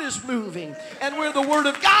God is moving and where the Word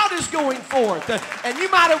of God is going forth. And you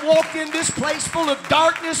might have walked in this place full of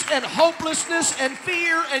darkness and hopelessness and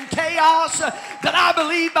fear and chaos. That I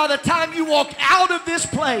believe by the time you walk out of this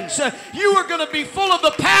place, you are going to be full of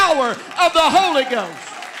the power of the Holy Ghost.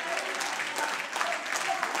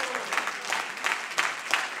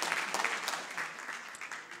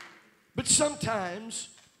 But sometimes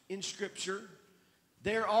in Scripture,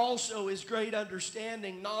 there also is great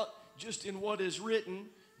understanding, not just in what is written,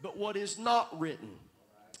 but what is not written.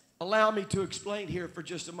 Allow me to explain here for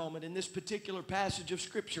just a moment. In this particular passage of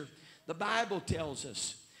Scripture, the Bible tells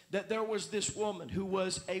us that there was this woman who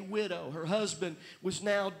was a widow. Her husband was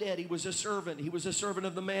now dead. He was a servant. He was a servant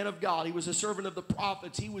of the man of God. He was a servant of the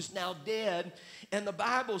prophets. He was now dead. And the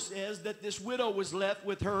Bible says that this widow was left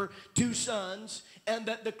with her 2 sons, and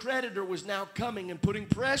that the creditor was now coming and putting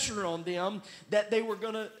pressure on them that they were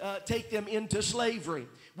going to take them into slavery.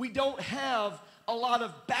 We don't have a lot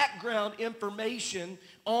of background information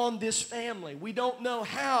on this family. We don't know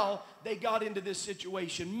how they got into this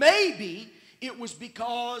situation. Maybe it was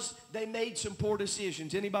because they made some poor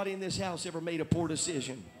decisions. Anybody in this house ever made a poor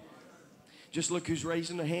decision? Just look who's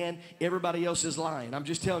raising their hand. Everybody else is lying. I'm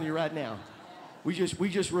just telling you right now. We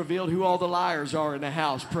just revealed who all the liars are in the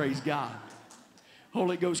house. Praise God.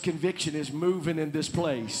 Holy Ghost conviction is moving in this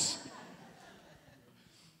place.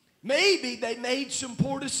 Maybe they made some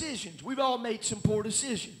poor decisions. We've all made some poor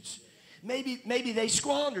decisions. Maybe they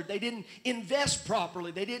squandered. They didn't invest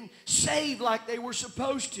properly. They didn't save like they were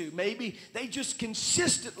supposed to. Maybe they just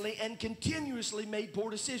consistently and continuously made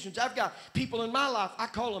poor decisions. I've got people in my life, I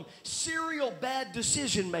call them serial bad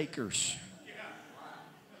decision makers.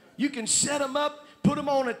 You can set them up, put them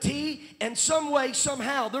on a tee, and some way,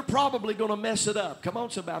 somehow, they're probably going to mess it up. Come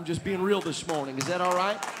on, somebody. I'm just being real this morning. Is that all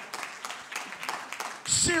right?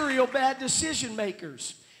 Serial bad decision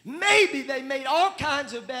makers. Maybe they made all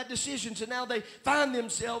kinds of bad decisions and now they find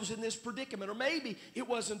themselves in this predicament. Or maybe it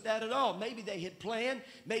wasn't that at all. Maybe they had planned.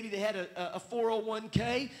 Maybe they had a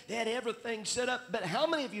 401k. They had everything set up. But how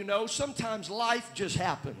many of you know sometimes life just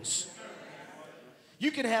happens? You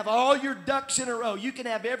can have all your ducks in a row. You can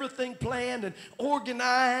have everything planned and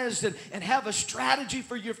organized and have a strategy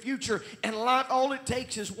for your future. And life, all it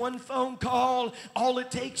takes is one phone call. All it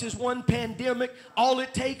takes is one pandemic. All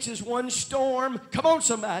it takes is one storm. Come on,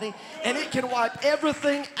 somebody. And it can wipe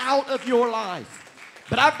everything out of your life.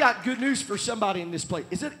 But I've got good news for somebody in this place.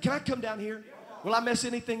 Can I come down here? Will I mess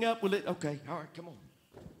anything up? Will it? Okay. All right, come on.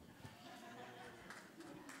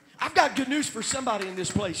 I've got good news for somebody in this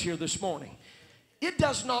place here this morning. It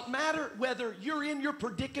does not matter whether you're in your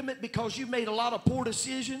predicament because you made a lot of poor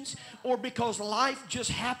decisions or because life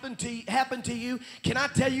just happened to you. Can I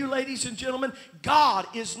tell you, ladies and gentlemen, God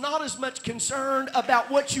is not as much concerned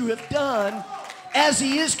about what you have done as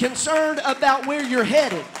He is concerned about where you're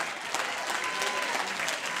headed.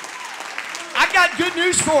 I got good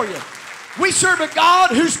news for you. We serve a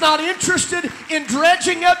God who's not interested in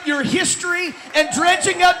dredging up your history and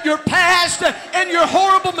dredging up your past and your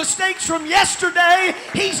horrible mistakes from yesterday.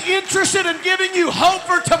 He's interested in giving you hope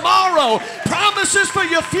for tomorrow, promises for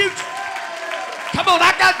your future. Come on,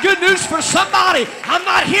 I got good news for somebody. I'm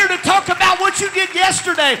not here to talk about what you did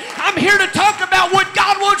yesterday. I'm here to talk about what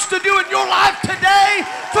God wants to do in your life today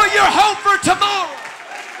for your hope for tomorrow.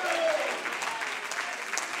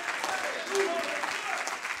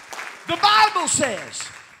 The Bible says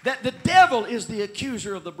that the devil is the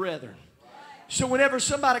accuser of the brethren. So whenever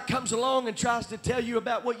somebody comes along and tries to tell you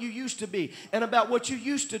about what you used to be and about what you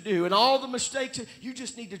used to do and all the mistakes, you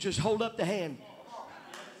just need to just hold up the hand.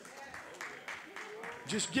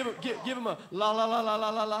 Just give him a la la la la la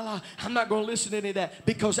la la la. I'm not going to listen to any of that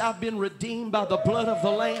because I've been redeemed by the blood of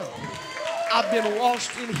the Lamb. I've been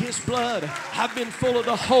washed in His blood. I've been full of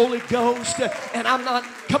the Holy Ghost. And I'm not,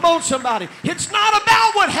 come on somebody. It's not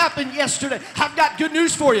about what happened yesterday. I've got good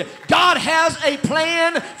news for you. God has a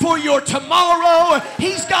plan for your tomorrow.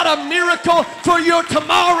 He's got a miracle for your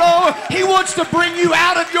tomorrow. He wants to bring you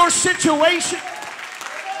out of your situation.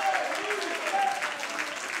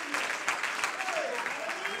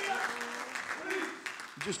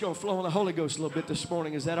 I'm just going to flow on the Holy Ghost a little bit this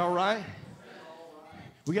morning. Is that all right?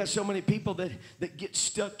 We got so many people that get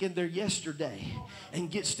stuck in their yesterday and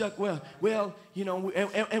get stuck, well, you know,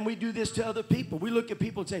 and we do this to other people. We look at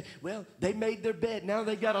people and say, well, they made their bed, now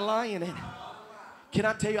they got to lie in it. Can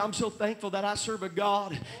I tell you, I'm so thankful that I serve a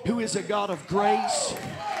God who is a God of grace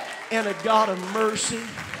and a God of mercy.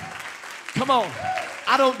 Come on.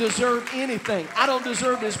 I don't deserve anything. I don't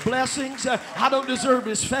deserve His blessings. I don't deserve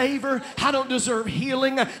His favor. I don't deserve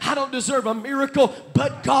healing. I don't deserve a miracle.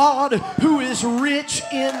 But God, who is rich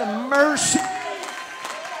in mercy.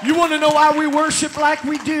 You want to know why we worship like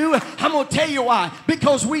we do? I'm going to tell you why.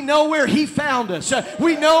 Because we know where He found us.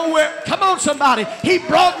 We know where, come on somebody. He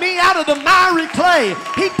brought me out of the miry clay.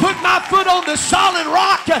 He put my foot on the solid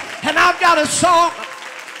rock. And I've got a song.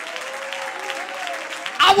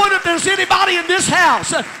 I wonder if there's anybody in this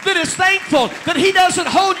house that is thankful that He doesn't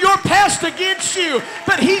hold your past against you,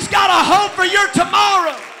 but He's got a hope for your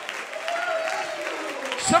tomorrow.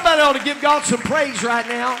 Somebody ought to give God some praise right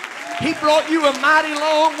now. He brought you a mighty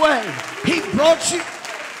long way. He brought you,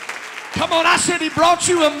 come on, I said He brought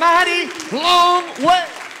you a mighty long way.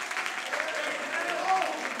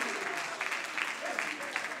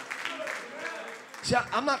 See,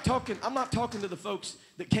 I'm not talking to the folks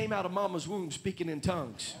that came out of mama's womb speaking in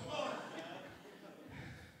tongues.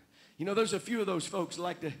 You know, there's a few of those folks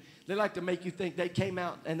they like to make you think they came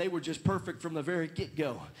out and they were just perfect from the very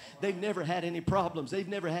get-go. They've never had any problems. They've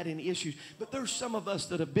never had any issues. But there's some of us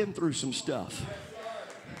that have been through some stuff.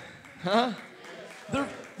 Huh?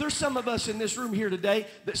 There's some of us in this room here today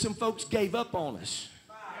that some folks gave up on us.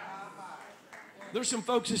 There's some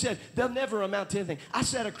folks who said they'll never amount to anything. I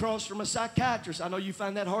sat across from a psychiatrist. I know you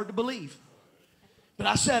find that hard to believe. But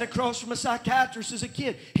I sat across from a psychiatrist as a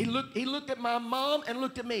kid. He looked at my mom and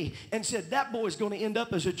looked at me and said, that boy's going to end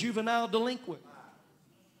up as a juvenile delinquent.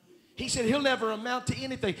 He said he'll never amount to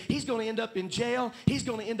anything. He's going to end up in jail. He's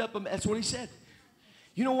going to end up, that's what he said.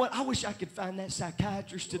 You know what? I wish I could find that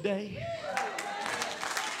psychiatrist today.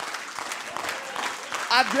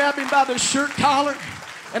 I'd grab him by the shirt collar.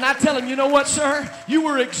 And I tell him, you know what, sir? You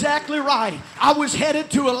were exactly right. I was headed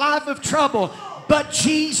to a life of trouble, but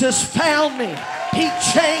Jesus found me. He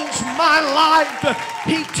changed my life.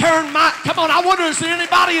 He turned my, come on, I wonder, is there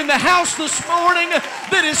anybody in the house this morning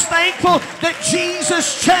that is thankful that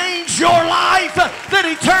Jesus changed your life, that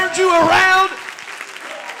He turned you around?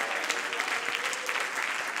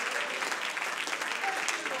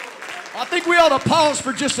 I think we ought to pause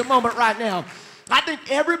for just a moment right now. I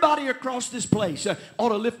think everybody across this place ought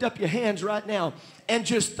to lift up your hands right now and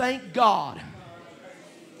just thank God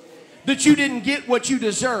that you didn't get what you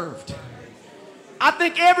deserved. I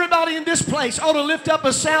think everybody in this place ought to lift up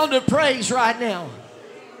a sound of praise right now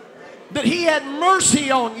that He had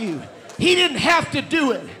mercy on you. He didn't have to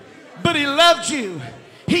do it, but He loved you.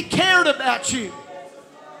 He cared about you.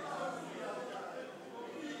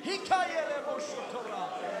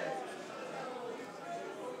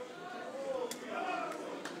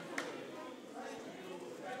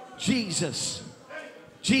 Jesus.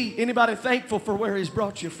 Anybody thankful for where He's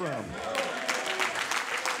brought you from?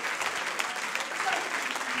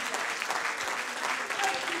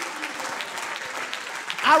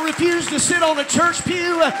 I refuse to sit on a church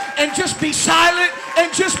pew and just be silent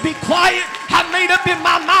and just be quiet. I've made up in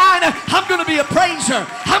my mind I'm going to be a praiser.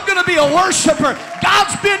 I'm going to be a worshiper.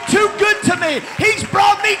 God's been too good to me. He's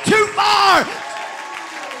brought me too far.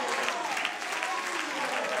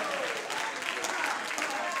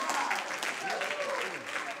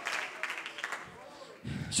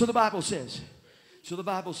 So the Bible says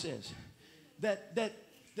that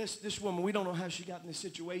this woman, we don't know how she got in this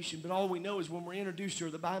situation, but all we know is when we're introduced to her,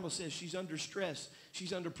 the Bible says she's under stress.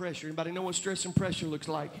 She's under pressure. Anybody know what stress and pressure looks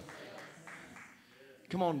like?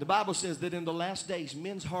 Come on, the Bible says that in the last days,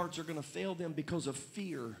 men's hearts are going to fail them because of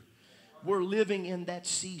fear. We're living in that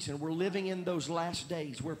season. We're living in those last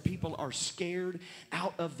days where people are scared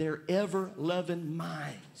out of their ever-loving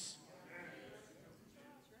minds.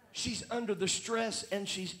 She's under the stress and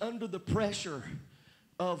she's under the pressure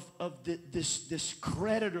of this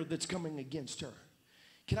creditor that's coming against her.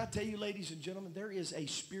 Can I tell you, ladies and gentlemen, there is a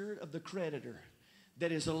spirit of the creditor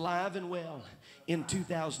that is alive and well in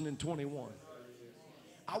 2021.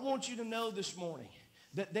 I want you to know this morning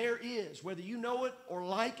that there is, whether you know it or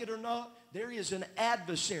like it or not, there is an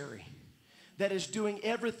adversary that is doing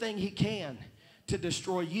everything he can to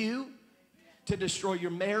destroy you, to destroy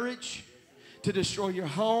your marriage, to destroy your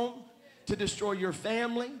home, to destroy your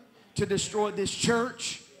family, to destroy this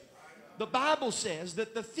church. The Bible says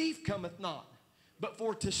that the thief cometh not, but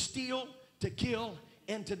for to steal, to kill,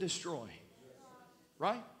 and to destroy.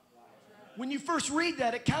 Right? When you first read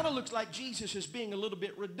that, it kind of looks like Jesus is being a little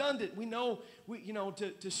bit redundant. We know,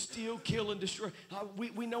 to steal, kill, and destroy.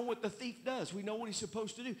 We know what the thief does. We know what he's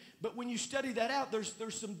supposed to do. But when you study that out, there's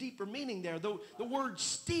some deeper meaning there. The word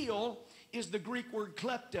steal is the Greek word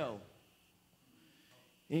klepto.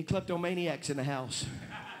 Any kleptomaniacs in the house?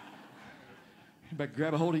 You better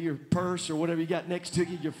grab a hold of your purse or whatever you got next to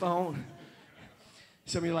you, your phone.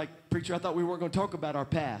 Some of you are like, preacher, I thought we weren't going to talk about our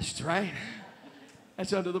past, right?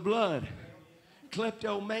 That's under the blood.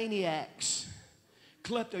 Kleptomaniacs.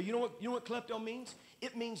 Klepto. You know what klepto means?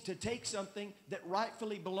 It means to take something that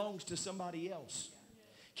rightfully belongs to somebody else.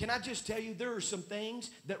 Can I just tell you, there are some things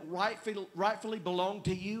that rightfully belong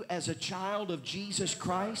to you as a child of Jesus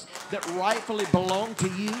Christ, that rightfully belong to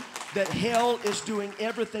you, that hell is doing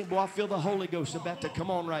everything. Boy, I feel the Holy Ghost about to come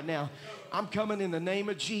on right now. I'm coming in the name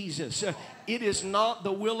of Jesus. It is not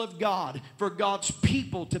the will of God for God's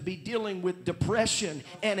people to be dealing with depression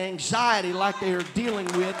and anxiety like they are dealing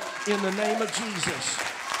with in the name of Jesus.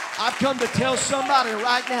 I've come to tell somebody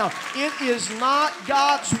right now, it is not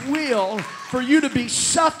God's will for you to be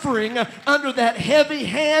suffering under that heavy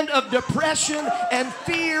hand of depression and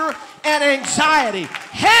fear and anxiety.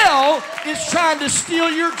 Hell is trying to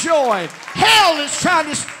steal your joy. Hell is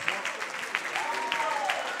trying to...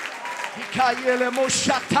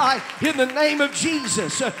 In the name of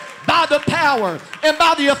Jesus, by the power and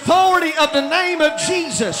by the authority of the name of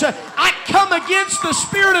Jesus, I come against the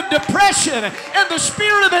spirit of depression and the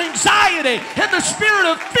spirit of anxiety and the spirit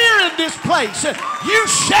of fear in this place. You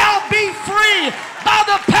shall be free by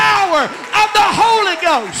the power of the Holy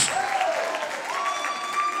Ghost.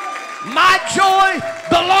 My joy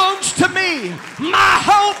belongs to me. My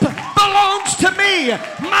hope belongs to me.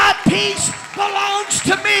 My peace belongs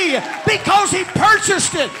to me because he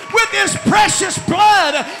purchased it with his precious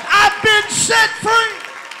blood. I've been set free.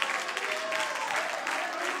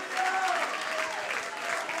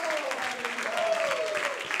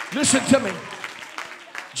 Listen to me.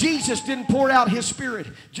 Jesus didn't pour out his spirit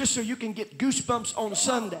just so you can get goosebumps on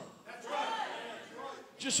Sunday.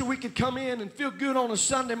 Just so we could come in and feel good on a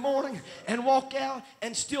Sunday morning and walk out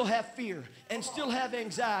and still have fear and still have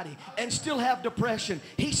anxiety and still have depression.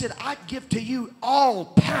 He said, I give to you all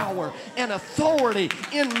power and authority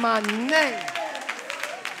in my name.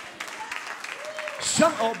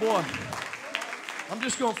 Oh boy, I'm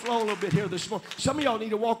just going to flow a little bit here this morning. Some of y'all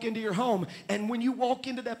need to walk into your home, and when you walk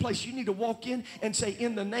into that place, you need to walk in and say,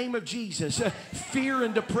 in the name of Jesus, fear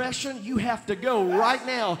and depression, you have to go right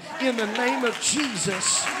now in the name of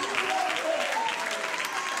Jesus.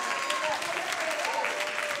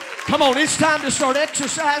 Come on, it's time to start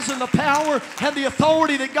exercising the power and the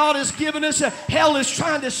authority that God has given us. Hell is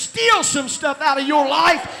trying to steal some stuff out of your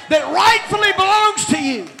life that rightfully belongs to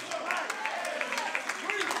you.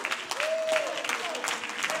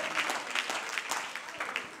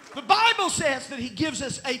 The Bible says that he gives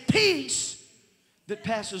us a peace that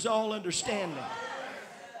passes all understanding.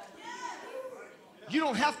 You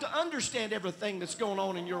don't have to understand everything that's going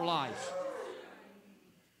on in your life.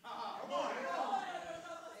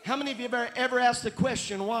 How many of you have ever asked the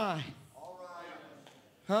question, why?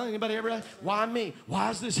 Huh? Anybody ever ask, why me? Why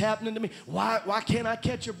is this happening to me? Why can't I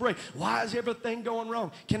catch a break? Why is everything going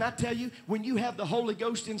wrong? Can I tell you, when you have the Holy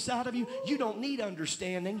Ghost inside of you, you don't need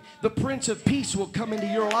understanding. The Prince of Peace will come into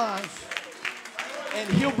your life, and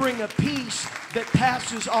he'll bring a peace that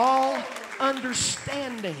passes all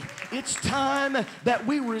understanding. It's time that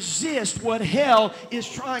we resist what hell is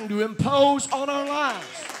trying to impose on our lives.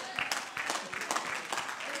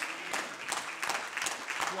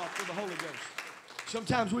 Walk through the Holy Ghost.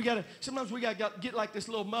 Sometimes we gotta get like this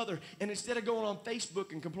little mother, and instead of going on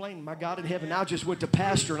Facebook and complaining, my God in heaven, I just went to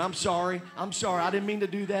pastor and I'm sorry, I didn't mean to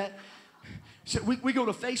do that. So we go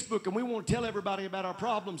to Facebook and we want to tell everybody about our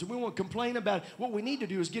problems and we want to complain about it. What we need to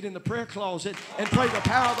do is get in the prayer closet and pray the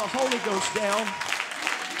power of the Holy Ghost down.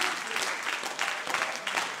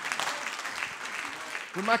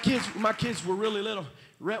 When my kids were really little,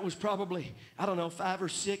 Rhett was probably, 5 or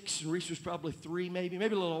 6, and Reese was probably 3, maybe a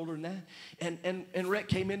little older than that. And Rhett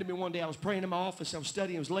came into me one day. I was praying in my office. I was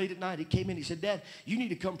studying. It was late at night. He came in. He said, Dad, you need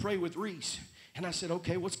to come pray with Reese. And I said,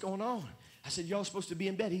 okay, what's going on? I said, y'all supposed to be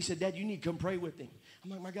in bed. He said, Dad, you need to come pray with him. I'm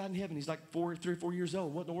like, my God in heaven. He's like 3 or 4 years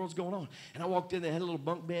old. What in the world's going on? And I walked in. They had little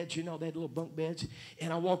bunk beds. You know, they had little bunk beds.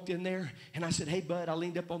 And I walked in there, and I said, hey, bud. I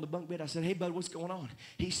leaned up on the bunk bed. I said, hey, bud, what's going on?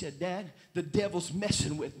 He said, Dad, the devil's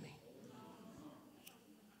messing with me.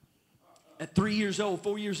 At 3 years old,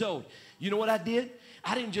 4 years old. You know what I did?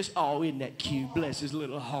 I didn't just, oh, isn't that cute? Bless his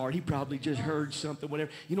little heart. He probably just heard something, whatever.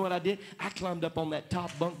 You know what I did? I climbed up on that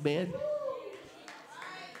top bunk bed.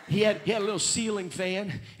 He had a little ceiling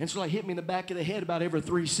fan, and so it hit me in the back of the head about every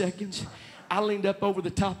 3 seconds. I leaned up over the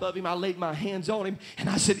top of him. I laid my hands on him, and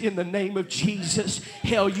I said, in the name of Jesus,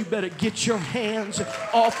 hell, you better get your hands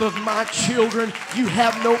off of my children. You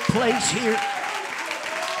have no place here.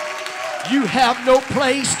 You have no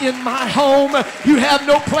place in my home. You have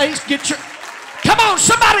no place. Come on,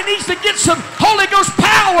 somebody needs to get some Holy Ghost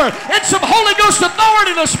power and some Holy Ghost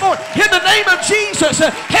authority this morning. In the name of Jesus.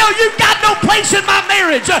 Hell, you've got no place in my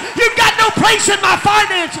marriage. You've got no place in my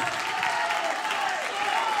finances.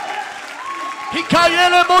 In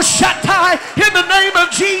the name of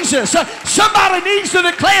Jesus. Somebody needs to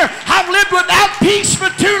declare, I've lived without peace for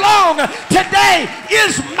too long. Today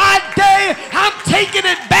is my day. I'm taking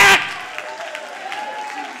it back.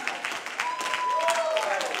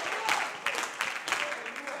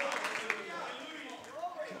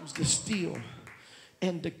 To steal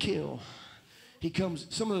and to kill. He comes,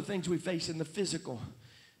 some of the things we face in the physical.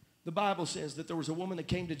 The Bible says that there was a woman that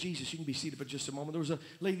came to Jesus. You can be seated for just a moment. There was a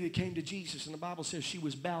lady that came to Jesus, and the Bible says she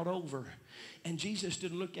was bowed over. And Jesus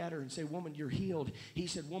didn't look at her and say, woman, you're healed. He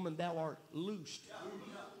said, woman, thou art loosed.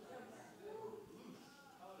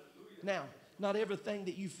 Now, not everything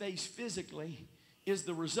that you face physically is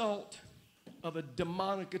the result of a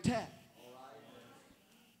demonic attack.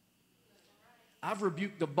 I've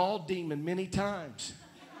rebuked the bald demon many times.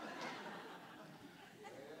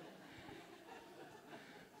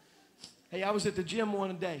 Hey, I was at the gym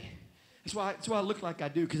one day. That's why I look like I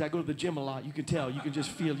do, because I go to the gym a lot. You can tell. You can just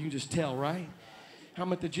feel. You can just tell, right?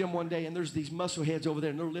 I'm at the gym one day, and there's these muscle heads over there,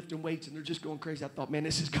 and they're lifting weights, and they're just going crazy. I thought, man,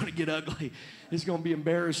 this is going to get ugly. This is going to be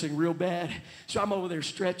embarrassing real bad. So I'm over there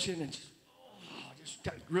stretching and just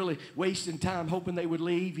really wasting time, hoping they would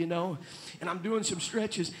leave, you know. And I'm doing some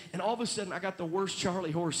stretches, and all of a sudden I got the worst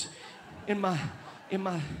Charlie horse in my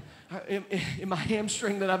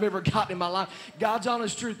hamstring that I've ever gotten in my life. God's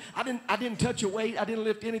honest truth. I didn't touch a weight. I didn't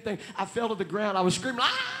lift anything. I fell to the ground. I was screaming,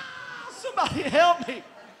 somebody help me.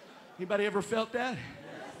 Anybody ever felt that?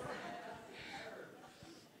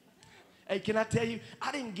 Hey, can I tell you,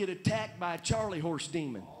 I didn't get attacked by a Charlie horse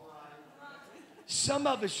demon. Some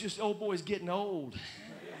of it's just old boys getting old.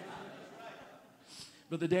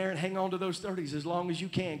 Brother Darren, hang on to those 30s as long as you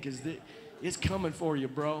can, because it's coming for you,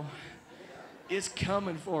 bro. It's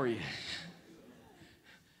coming for you.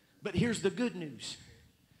 But here's the good news.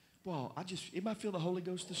 Wow, anybody feel the Holy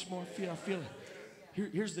Ghost this morning? I feel it.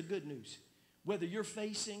 Here's the good news. Whether you're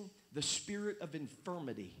facing the spirit of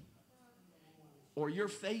infirmity, or you're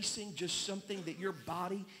facing just something that your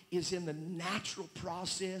body is in the natural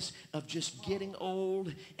process of just getting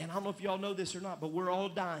old. And I don't know if y'all know this or not, but we're all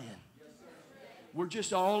dying. We're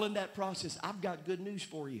just all in that process. I've got good news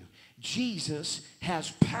for you. Jesus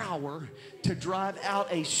has power to drive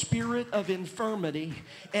out a spirit of infirmity,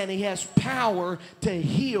 and he has power to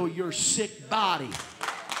heal your sick body.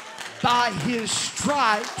 By his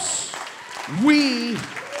stripes, we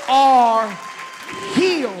are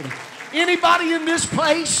healed. Anybody in this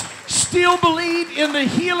place still believe in the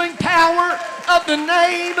healing power of the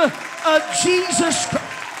name of Jesus Christ?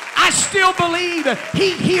 I still believe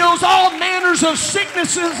he heals all manners of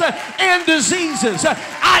sicknesses and diseases.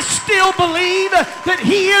 I still believe that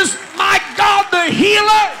he is my God, the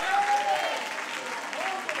healer.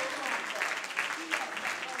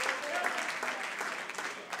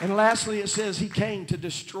 And lastly, it says he came to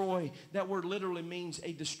destroy. That word literally means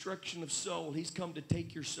a destruction of soul. He's come to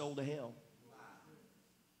take your soul to hell.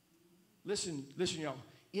 Listen, y'all.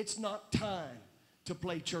 It's not time to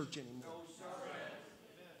play church anymore.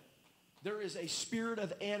 There is a spirit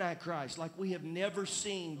of Antichrist like we have never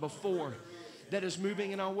seen before that is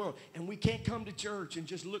moving in our world. And we can't come to church and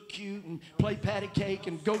just look cute and play patty cake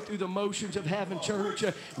and go through the motions of having church.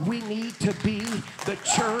 We need to be the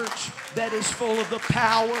church that is full of the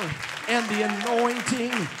power and the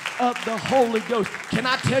anointing of the Holy Ghost. Can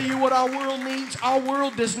I tell you what our world needs? Our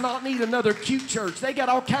world does not need another cute church. They got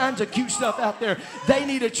all kinds of cute stuff out there. They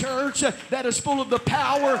need a church that is full of the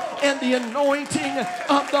power and the anointing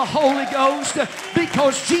of the Holy Ghost,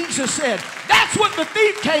 because Jesus said, that's what the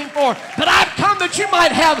thief came for. But I've come that you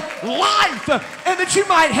might have life, and that you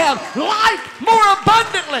might have life more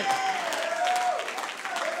abundantly.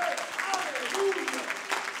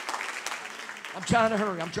 I'm trying to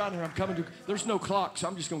hurry. I'm coming to. There's no clock, so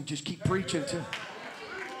I'm just going to just keep preaching till.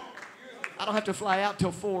 I don't have to fly out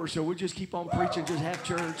till 4, so we'll just keep on preaching, just have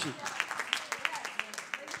church.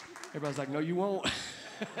 Everybody's like, no, you won't.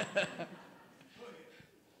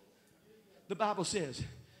 The Bible says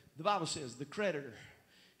the creditor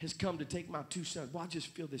has come to take my 2 sons. Well, I just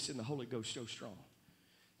feel this in the Holy Ghost so strong.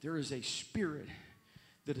 There is a spirit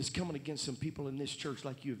that is coming against some people in this church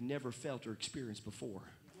like you have never felt or experienced before.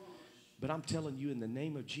 But I'm telling you, in the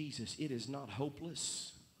name of Jesus, it is not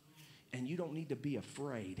hopeless. And you don't need to be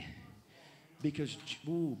afraid. Because,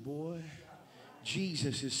 oh boy,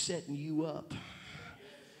 Jesus is setting you up.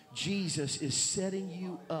 Jesus is setting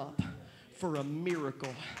you up for a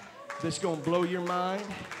miracle that's going to blow your mind.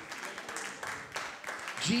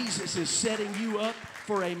 Jesus is setting you up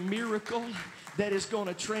for a miracle that is going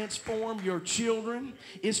to transform your children.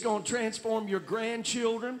 It's going to transform your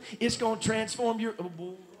grandchildren. It's going to transform your...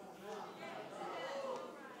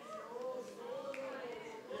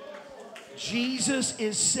 Jesus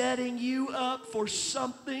is setting you up for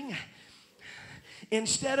something.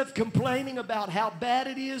 Instead of complaining about how bad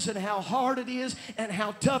it is and how hard it is and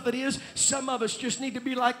how tough it is, some of us just need to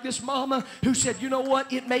be like this mama who said, you know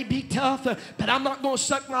what, it may be tough, but I'm not going to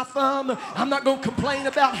suck my thumb. I'm not going to complain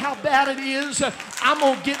about how bad it is. I'm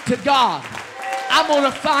going to get to God. I'm going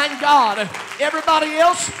to find God. Everybody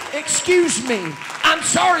else, excuse me. I'm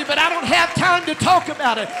sorry, but I don't have time to talk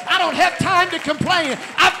about it. I don't have time to complain.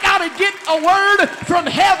 I've got to get a word from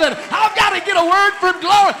heaven. I've got to get a word from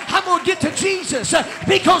glory. I'm going to get to Jesus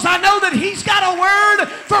because I know that He's got a word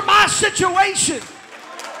for my situation.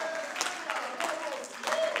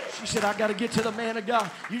 She said, I got to get to the man of God.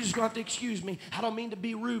 You're just going to have to excuse me. I don't mean to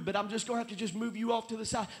be rude, but I'm just going to have to just move you off to the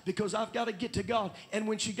side because I've got to get to God. And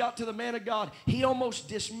when she got to the man of God, he almost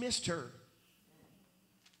dismissed her.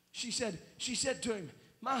 She said to him,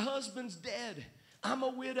 my husband's dead. I'm a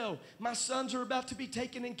widow. My sons are about to be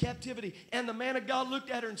taken in captivity. And the man of God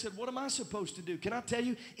looked at her and said, what am I supposed to do? Can I tell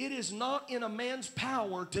you, it is not in a man's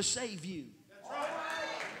power to save you. That's right.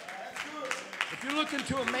 If you're looking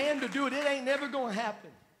to a man to do it, it ain't never going to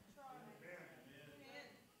happen.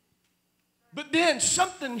 But then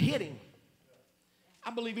something hit him.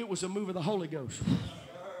 I believe it was a move of the Holy Ghost.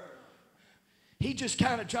 He just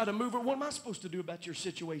kind of tried to move her. What am I supposed to do about your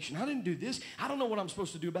situation? I didn't do this. I don't know what I'm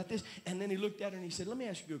supposed to do about this. And then he looked at her and he said, let me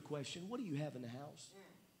ask you a question. What do you have in the house?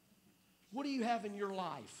 What do you have in your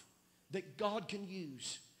life that God can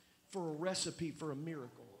use for a recipe for a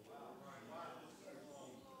miracle?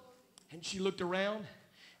 And she looked around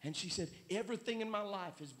and she said, everything in my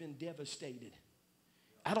life has been devastated.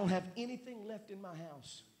 I don't have anything left in my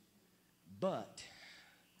house, but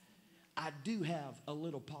I do have a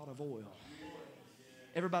little pot of oil.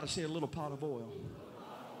 Everybody say a little pot of oil.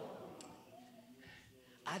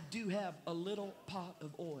 I do have a little pot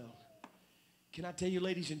of oil. Can I tell you,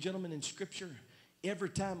 ladies and gentlemen, in Scripture, every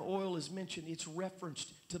time oil is mentioned, it's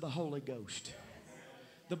referenced to the Holy Ghost.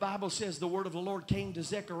 The Bible says the word of the Lord came to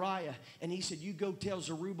Zechariah, and he said, you go tell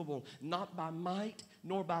Zerubbabel, not by might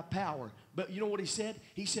nor by power. But you know what he said?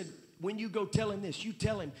 He said, when you go tell him this, you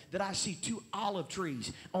tell him that I see 2 olive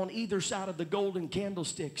trees on either side of the golden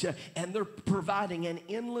candlesticks, and they're providing an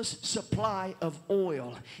endless supply of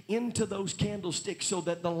oil into those candlesticks so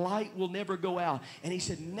that the light will never go out. And he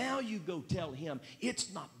said, now you go tell him,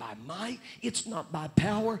 it's not by might, it's not by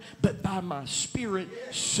power, but by my Spirit,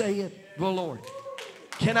 saith the Lord.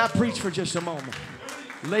 Can I preach for just a moment?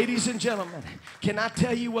 Ladies and gentlemen, can I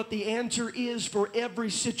tell you what the answer is for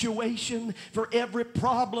every situation, for every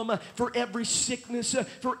problem, for every sickness,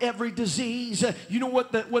 for every disease? You know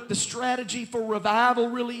what the strategy for revival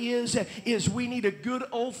really is? Is we need a good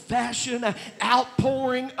old-fashioned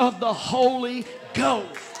outpouring of the Holy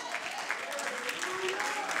Ghost.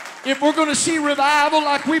 If we're going to see revival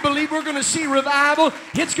like we believe we're going to see revival,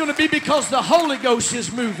 it's going to be because the Holy Ghost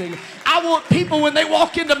is moving. I want people, when they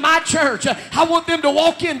walk into my church, I want them to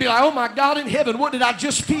walk in and be like, oh my God in heaven, what did I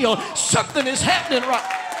just feel? Something is happening right.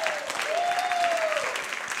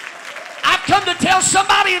 I've come to tell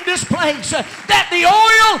somebody in this place that the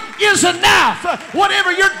oil is enough.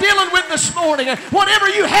 Whatever you're dealing with this morning, whatever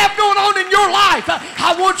you have going on in your life,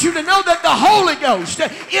 I want you to know that the Holy Ghost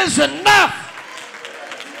is enough.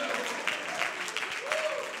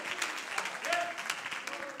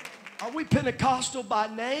 Are we Pentecostal by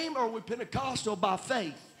name or are we Pentecostal by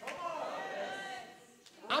faith?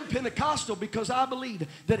 I'm Pentecostal because I believe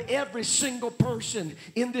that every single person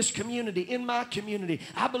in this community, in my community,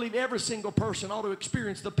 I believe every single person ought to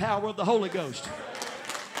experience the power of the Holy Ghost.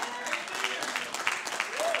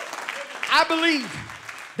 I believe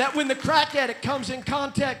That when the crack addict comes in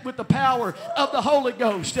contact with the power of the Holy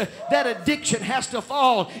Ghost, that addiction has to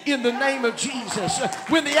fall in the name of Jesus.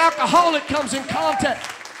 When the alcoholic comes in contact,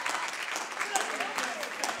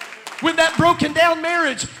 when that broken down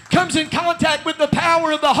marriage comes in contact with the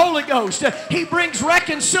power of the Holy Ghost, He brings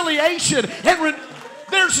reconciliation. And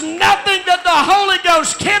there's nothing that the Holy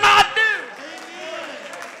Ghost cannot do.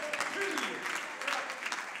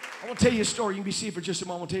 I want to tell you a story. You can be seated for just a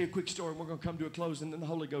moment. I want to tell you a quick story, and we're going to come to a close, and then the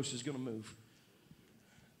Holy Ghost is going to move.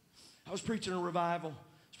 I was preaching a revival.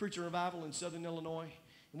 In Southern Illinois,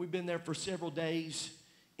 and we've been there for several days,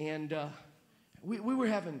 and we were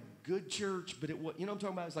having good church, but it was, you know what I'm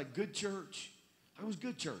talking about? It's like good church. It was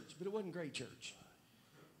good church, but it wasn't great church.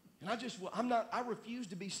 And I refuse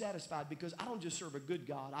to be satisfied, because I don't just serve a good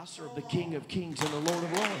God. I serve the King of Kings and the Lord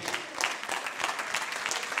of Lords.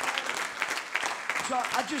 So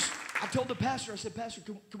I told the pastor, I said, Pastor,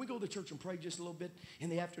 can we go to the church and pray just a little bit in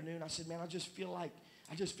the afternoon? I said, man, I just feel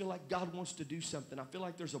like God wants to do something. I feel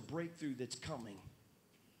like there's a breakthrough that's coming.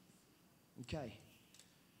 Okay.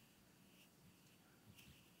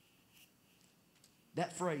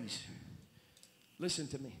 That phrase, listen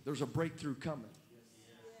to me, there's a breakthrough coming.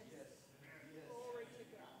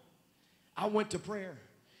 I went to prayer,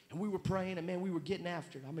 and we were praying, and man, we were getting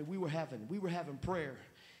after it. I mean, we were having prayer.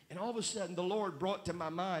 And all of a sudden, the Lord brought to my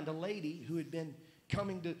mind a lady who had been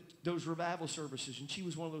coming to those revival services, and she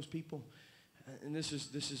was one of those people, and this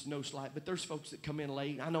is no slight, but there's folks that come in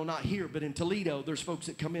late. I know not here, but in Toledo, there's folks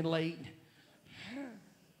that come in late.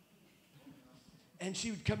 And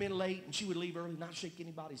she would come in late, and she would leave early, not shake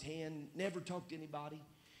anybody's hand, never talk to anybody.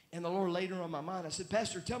 And the Lord laid her on my mind. I said,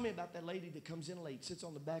 Pastor, tell me about that lady that comes in late, sits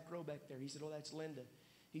on the back row back there. He said, oh, that's Linda.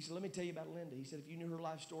 He said, let me tell you about Linda. He said, if you knew her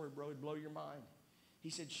life story, bro, it'd blow your mind. He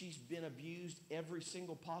said, she's been abused every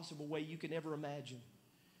single possible way you can ever imagine.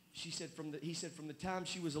 He said, from the time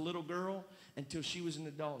she was a little girl until she was an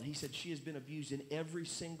adult, he said, she has been abused in every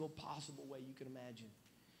single possible way you can imagine.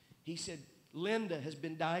 He said, Linda has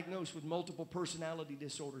been diagnosed with multiple personality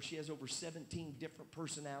disorder. She has over 17 different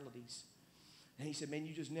personalities. And he said, man,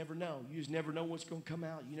 you just never know. You just never know what's going to come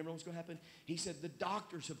out. You never know what's going to happen. He said, the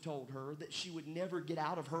doctors have told her that she would never get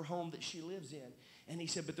out of her home that she lives in. And he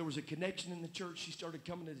said, but there was a connection in the church. She started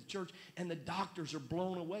coming to the church, and the doctors are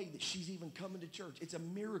blown away that she's even coming to church. It's a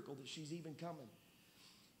miracle that she's even coming.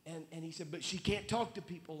 And he said, but she can't talk to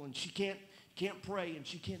people, and she can't pray, and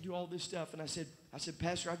she can't do all this stuff. And I said,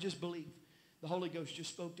 Pastor, I just believe the Holy Ghost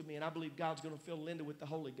just spoke to me, and I believe God's going to fill Linda with the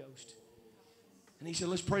Holy Ghost. And he said,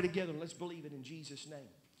 let's pray together. Let's believe it in Jesus' name.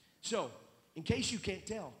 So, in case you can't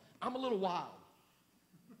tell, I'm a little wild.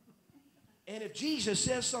 And if Jesus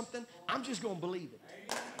says something, I'm just going to believe it.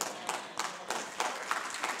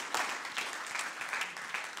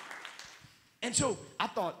 And so I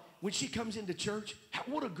thought, when she comes into church,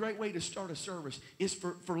 what a great way to start a service is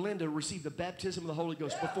for Linda to receive the baptism of the Holy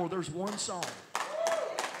Ghost before there's one song.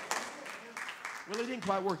 Well, it didn't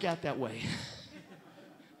quite work out that way.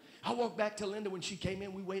 I walked back to Linda when she came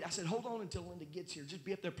in. We waited. I said, hold on until Linda gets here. Just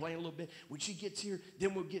be up there playing a little bit. When she gets here,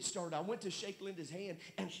 then we'll get started. I went to shake Linda's hand,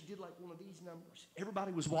 and she did like one of these numbers.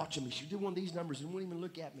 Everybody was watching me. She did one of these numbers and wouldn't even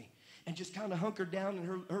look at me, and just kind of hunkered down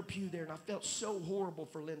in her pew there. And I felt so horrible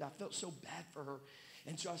for Linda. I felt so bad for her.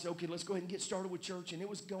 And so I said, okay, let's go ahead and get started with church. And it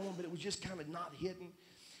was going, but it was just kind of not hitting.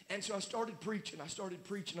 And so I started preaching. I started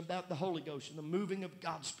preaching about the Holy Ghost and the moving of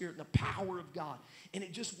God's Spirit and the power of God. And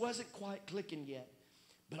it just wasn't quite clicking yet.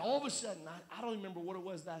 But all of a sudden, I don't remember what it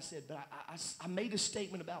was that I said, but I made a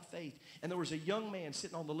statement about faith. And there was a young man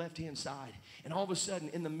sitting on the left-hand side. And all of a sudden,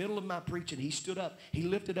 in the middle of my preaching, he stood up. He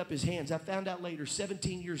lifted up his hands. I found out later,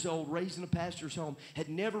 17 years old, raised in a pastor's home, had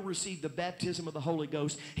never received the baptism of the Holy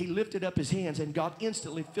Ghost. He lifted up his hands, and God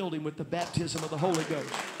instantly filled him with the baptism of the Holy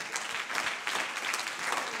Ghost.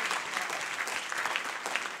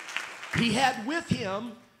 He had with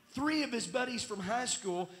him 3 of his buddies from high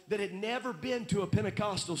school that had never been to a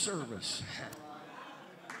Pentecostal service.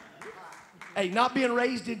 Hey, not being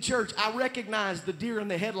raised in church, I recognize the deer in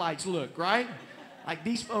the headlights look, right? Like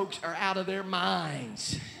these folks are out of their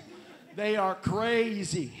minds. They are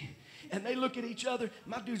crazy. And they look at each other.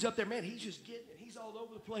 My dude's up there, man, he's just getting it. He's all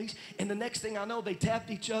over the place. And the next thing I know, they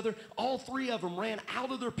tapped each other. All 3 of them ran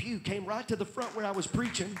out of their pew, came right to the front where I was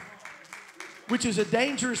preaching, which is a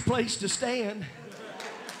dangerous place to stand.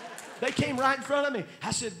 They came right in front of me. I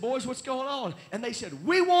said, boys, what's going on? And they said,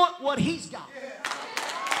 we want what he's got.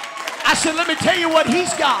 I said, let me tell you what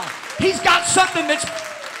he's got. He's got something that's,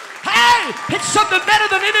 hey, it's something better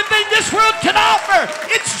than anything this world can offer.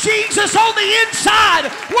 It's Jesus on the inside,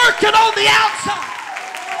 working on the outside.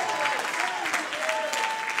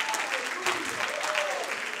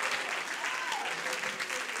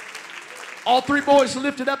 All three boys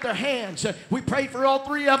lifted up their hands. We prayed for all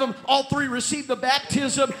three of them. All three received the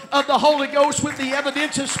baptism of the Holy Ghost with the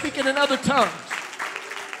evidence of speaking in other tongues.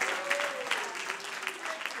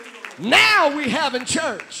 Now we have in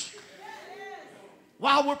church,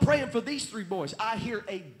 while we're praying for these three boys, I hear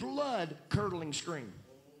a blood-curdling scream.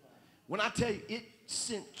 When I tell you, it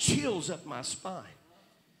sent chills up my spine.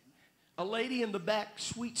 A lady in the back,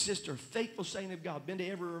 sweet sister, faithful saint of God, been to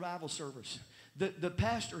every revival service. The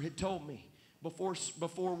pastor had told me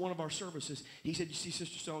before one of our services, he said, you see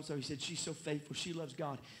Sister so-and-so? He said, she's so faithful. She loves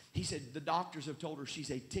God. He said, the doctors have told her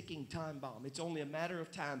she's a ticking time bomb. It's only a matter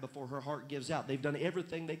of time before her heart gives out. They've done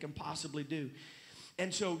everything they can possibly do.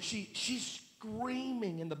 And so she's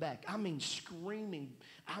screaming in the back. I mean, screaming.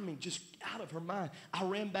 I mean, just out of her mind. I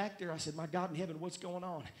ran back there. I said, my God in heaven, what's going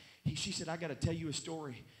on? She said, I got to tell you a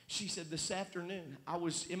story. She said, this afternoon, I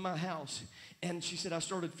was in my house, and she said, I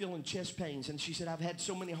started feeling chest pains. And she said, I've had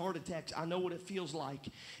so many heart attacks. I know what it feels like.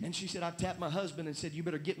 And she said, I tapped my husband and said, you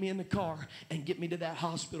better get me in the car and get me to that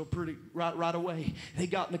hospital right away. They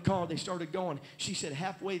got in the car. They started going. She said,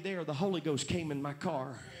 halfway there, the Holy Ghost came in my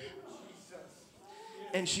car.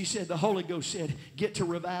 And she said, the Holy Ghost said, get to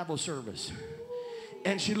revival service.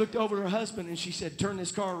 And she looked over at her husband, and she said, turn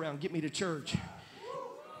this car around. Get me to church.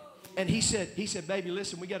 And he said, baby,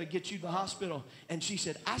 listen, we got to get you to the hospital. And she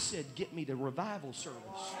said, I said, get me to revival service.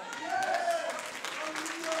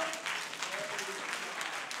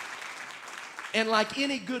 And like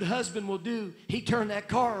any good husband will do, he turned that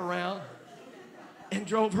car around and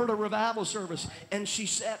drove her to revival service. And she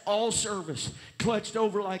sat all service, clutched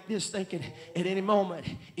over like this, thinking at any moment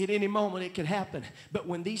it could happen. But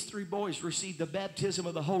when these three boys received the baptism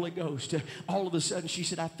of the Holy Ghost, all of a sudden she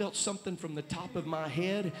said, I felt something from the top of my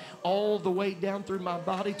head all the way down through my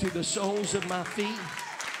body to the soles of my feet.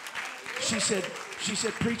 She said,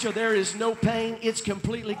 preacher, there is no pain. It's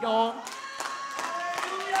completely gone.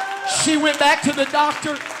 She went back to the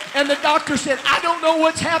doctor, and the doctor said, I don't know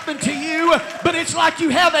what's happened to you, but it's like you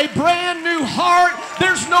have a brand new heart.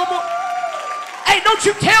 There's no more. Hey, don't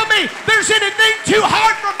you tell me there's anything too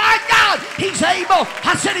hard for my God. He's able.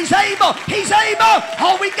 I said he's able. He's able.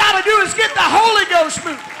 All we got to do is get the Holy Ghost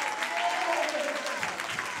moving.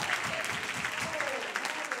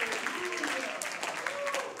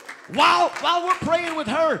 While we're praying with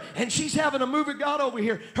her, and she's having a move of God over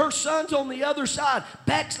here, her son's on the other side,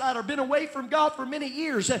 backslider, been away from God for many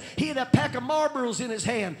years. He had a pack of Marlboros in his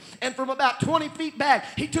hand, and from about 20 feet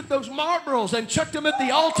back, he took those Marlboros and chucked them at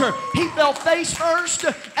the altar. He fell face first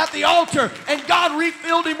at the altar, and God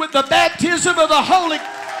refilled him with the baptism of the Holy Ghost.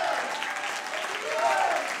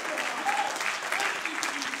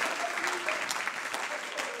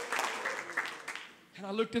 And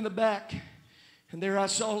I looked in the back, and there I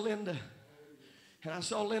saw Linda. And I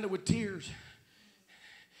saw Linda with tears.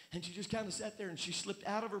 And she just kind of sat there, and she slipped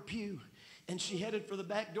out of her pew, and she headed for the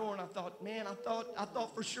back door. And I thought, man, I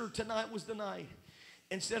thought for sure tonight was the night.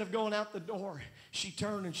 Instead of going out the door, she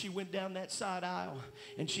turned and she went down that side aisle.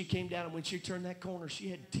 And she came down, and when she turned that corner, she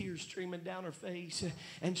had tears streaming down her face.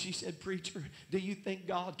 And she said, preacher, do you think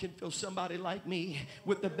God can fill somebody like me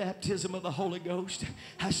with the baptism of the Holy Ghost?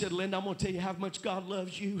 I said, Linda, I'm going to tell you how much God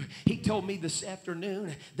loves you. He told me this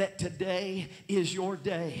afternoon that today is your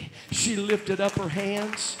day. She lifted up her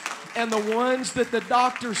hands. And the ones that the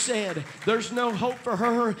doctor said, there's no hope for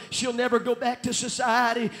her. She'll never go back to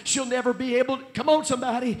society. She'll never be able to. Come on,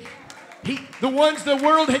 somebody. The ones the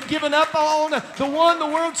world had given up on, the one the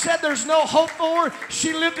world said there's no hope for,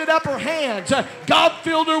 she lifted up her hands. God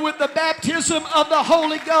filled her with the baptism of the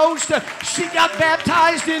Holy Ghost. She got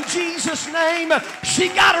baptized in Jesus' name. She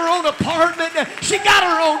got her own apartment. She got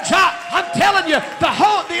her own job. I'm telling you, the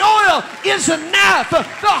oil is enough.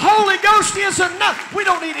 The Holy Ghost is enough. We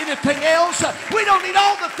don't need anything else. We don't need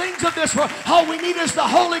all the things of this world. All we need is the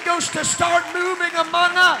Holy Ghost to start moving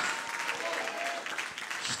among us.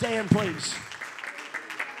 Stand, please.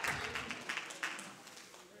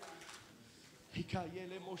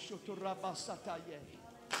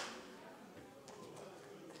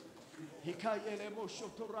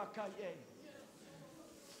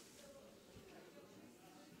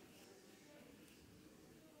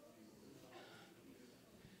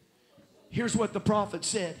 Here's what the prophet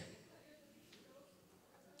said.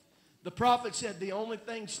 The prophet said, the only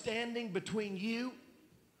thing standing between you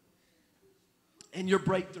and your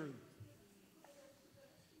breakthrough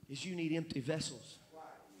is you need empty vessels.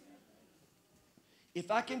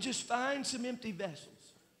 If I can just find some empty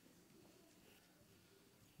vessels,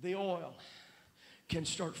 the oil can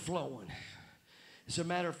start flowing. As a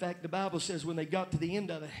matter of fact, the Bible says when they got to the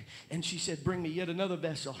end of it, and she said, bring me yet another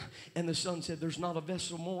vessel. And the son said, there's not a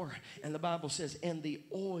vessel more. And the Bible says, and the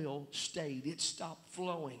oil stayed. It stopped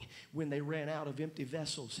flowing when they ran out of empty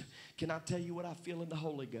vessels. Can I tell you what I feel in the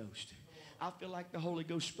Holy Ghost? I feel like the Holy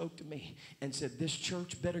Ghost spoke to me and said, this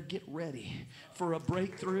church better get ready for a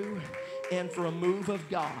breakthrough and for a move of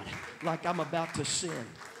God like I'm about to send.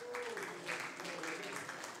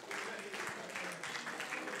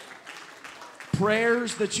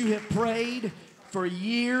 Prayers that you have prayed for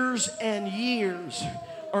years and years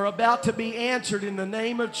are about to be answered in the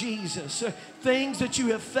name of Jesus. Things that you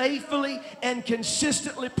have faithfully and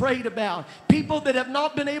consistently prayed about. People that have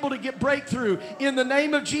not been able to get breakthrough in the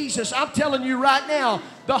name of Jesus. I'm telling you right now,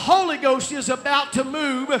 the Holy Ghost is about to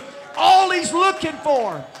move. All He's looking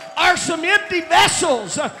for are some empty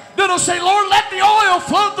vessels that'll say, Lord, let the oil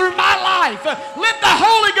flow through my life. Let the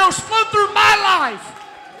Holy Ghost flow through my life.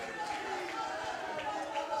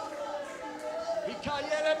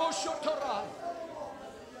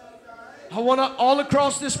 I want to, all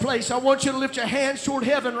across this place, I want you to lift your hands toward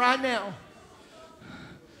heaven right now.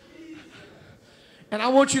 And I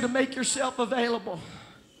want you to make yourself available.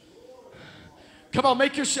 Come on,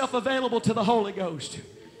 make yourself available to the Holy Ghost.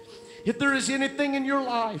 If there is anything in your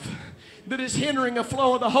life that is hindering a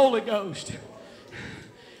flow of the Holy Ghost,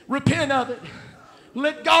 repent of it.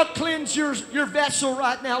 Let God cleanse your vessel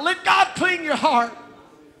right now. Let God clean your heart.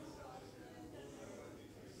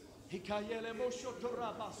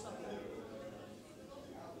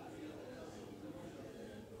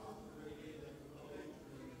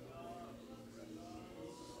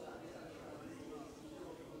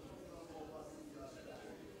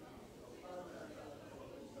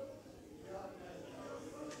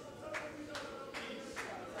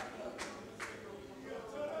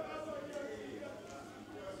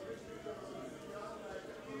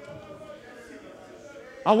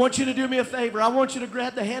 I want you to do me a favor. I want you to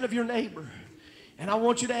grab the hand of your neighbor. And I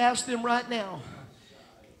want you to ask them right now,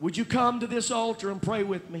 would you come to this altar and pray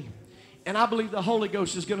with me? And I believe the Holy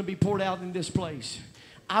Ghost is going to be poured out in this place.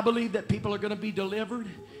 I believe that people are going to be delivered.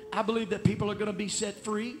 I believe that people are going to be set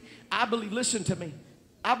free. I believe, listen to me.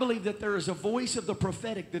 I believe that there is a voice of the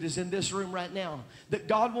prophetic that is in this room right now. That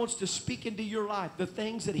God wants to speak into your life, the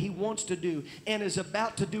things that He wants to do and is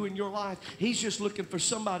about to do in your life. He's just looking for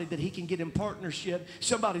somebody that He can get in partnership,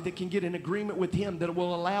 somebody that can get in agreement with Him that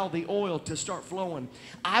will allow the oil to start flowing.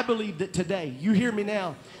 I believe that today, you hear me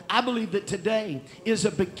now, I believe that today is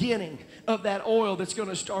a beginning of that oil that's going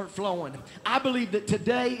to start flowing. I believe that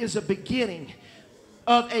today is a beginning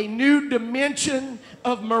of a new dimension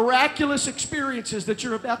of miraculous experiences that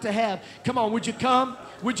you're about to have. Come on, would you come?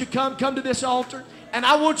 Would you come? Come to this altar. And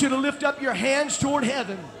I want you to lift up your hands toward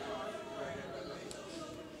heaven.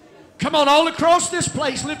 Come on, all across this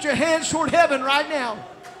place, lift your hands toward heaven right now.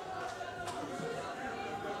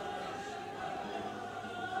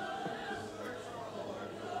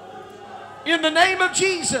 In the name of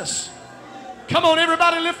Jesus. Come on,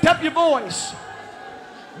 everybody, lift up your voice.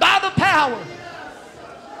 By the power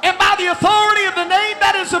and by the authority of the name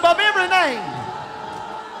that is above every name.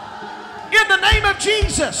 In the name of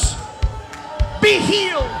Jesus, be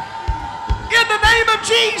healed. In the name of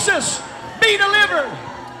Jesus, be delivered.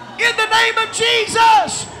 In the name of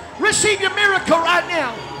Jesus, receive your miracle right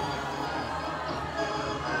now.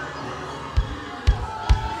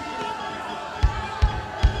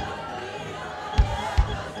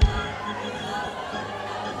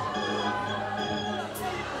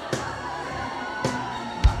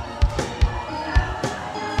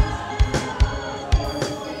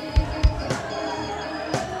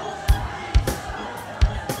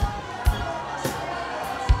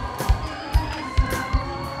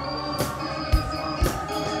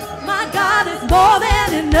 More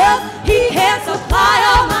than enough, He can supply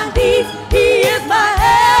all my needs. He is my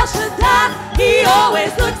El Shaddai, He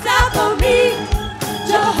always looks out for me.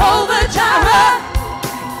 Jehovah Jireh,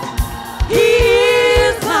 He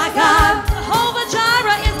is my God. Jehovah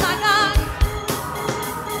Jireh is my God.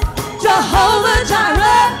 Jehovah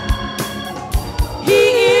Jireh,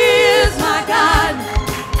 He is my God.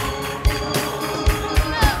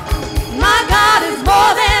 My God is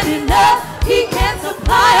more than enough, He can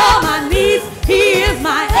supply all my needs. He is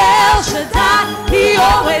my El Shaddai, He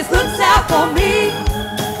always looks out for me.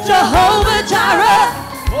 Jehovah Jireh,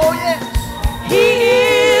 Oh yes. He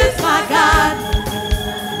is my God.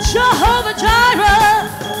 Jehovah Jireh,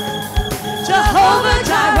 Jehovah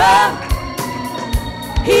Jireh,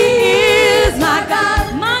 He is my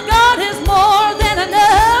God. My God is more than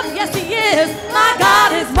enough, yes He is. My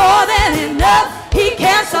God is more than enough, He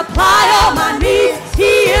can supply all my needs.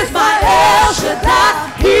 He is my El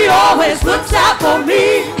Shaddai, He always looks out for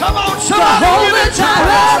me. Come on, somebody. Jehovah give it to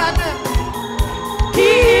Jireh. us right now.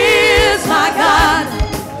 He is my God.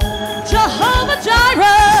 Jehovah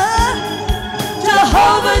Jireh.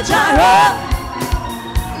 Jehovah Jireh.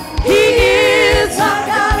 He is my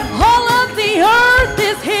God. All of the earth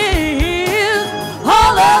is His.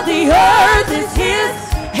 All of the earth is His.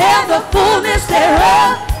 And the fullness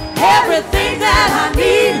thereof. Everything that I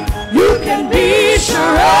need, you can be sure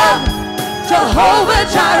of. Jehovah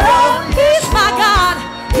Jireh. He's my God.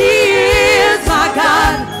 He is my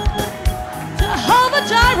God. Jehovah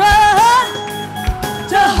Jireh.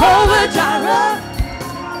 Jehovah Jireh.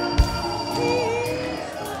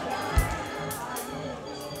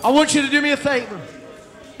 I want you to do me a favor.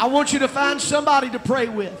 I want you to find somebody to pray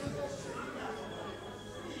with.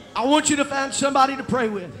 I want you to find somebody to pray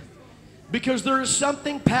with. Because there is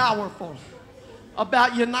something powerful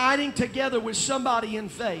about uniting together with somebody in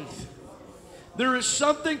faith. There is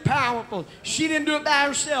something powerful. She didn't do it by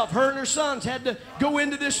herself. Her and her sons had to go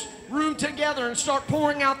into this room together and start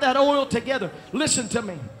pouring out that oil together. Listen to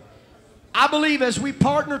me. I believe as we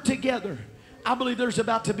partner together, I believe there's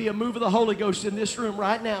about to be a move of the Holy Ghost in this room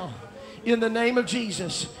right now. In the name of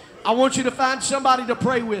Jesus. I want you to find somebody to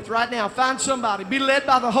pray with right now. Find somebody. Be led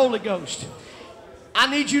by the Holy Ghost. I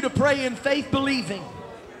need you to pray in faith believing.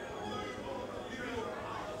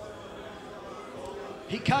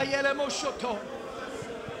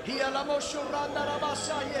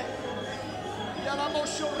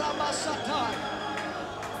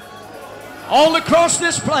 All across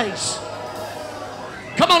this place.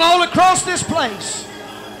 Come on, all across this place.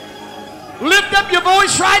 Lift up your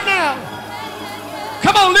voice right now.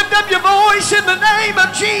 Come on, lift up your voice in the name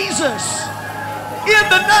of Jesus. In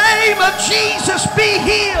the name of Jesus, be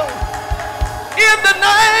healed. In the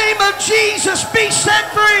name of Jesus, be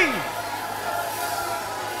set free.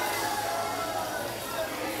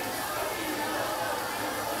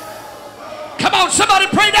 Come on, somebody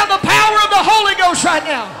pray down the power of the Holy Ghost right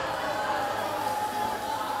now.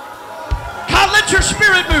 God, let your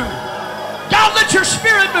spirit move. God, let your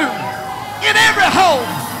spirit move. In every home,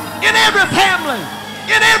 in every family,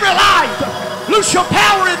 in every life. Loose your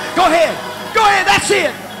power in. Go ahead. Go ahead, that's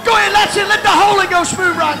it. Go ahead, that's it. Let the Holy Ghost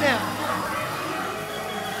move right now.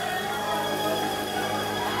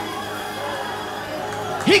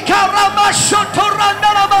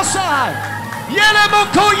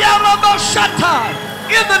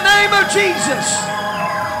 In the name of Jesus.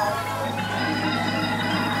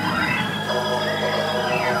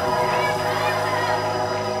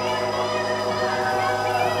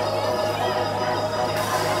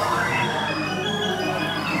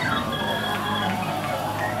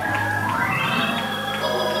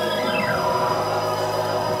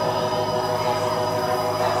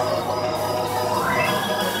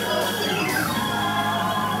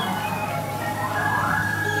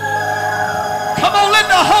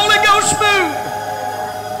 Move.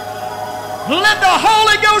 Let the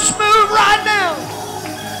Holy Ghost move right now.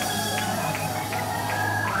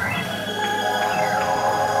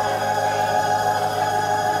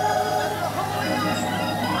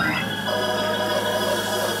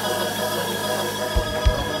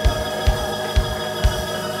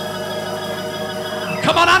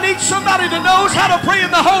 Come on, I need somebody that knows how to pray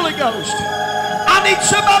in the Holy Ghost. I need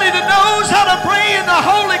somebody that knows how to pray in the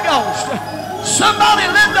Holy Ghost. Somebody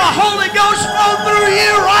let the Holy Ghost flow through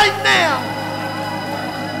you right now.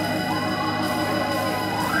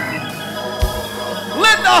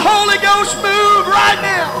 Let the Holy Ghost move right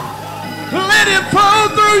now. Let Him flow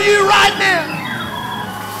through you right now.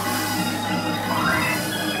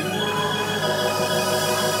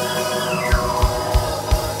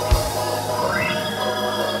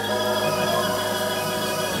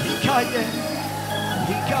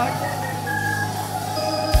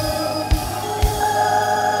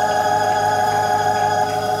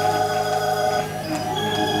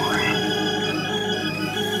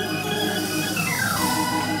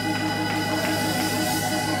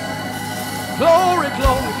 Glory,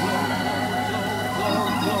 glory, glory,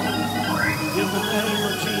 glory, glory. In the name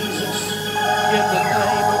of Jesus. In the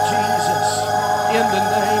name of Jesus. In the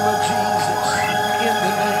name of Jesus. In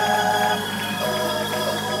the name.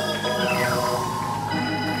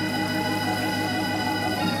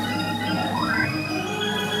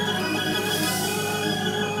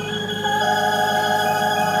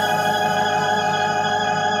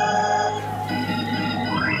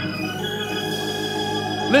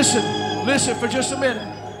 Listen for just a minute.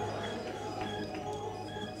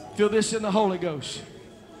 Feel this in the Holy Ghost.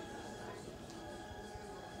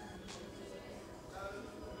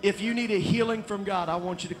 If you need a healing from God, I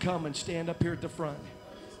want you to come and stand up here at the front.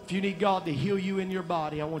 If you need God to heal you in your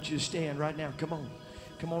body, I want you to stand right now. Come on.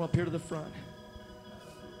 Come on up here to the front.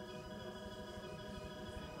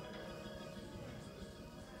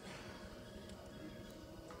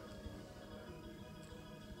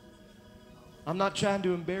 I'm not trying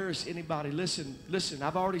to embarrass anybody. Listen,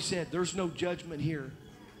 I've already said there's no judgment here.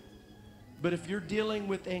 But if you're dealing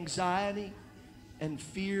with anxiety and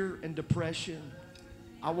fear and depression,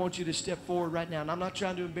 I want you to step forward right now. And I'm not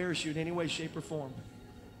trying to embarrass you in any way, shape, or form.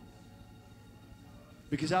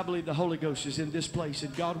 Because I believe the Holy Ghost is in this place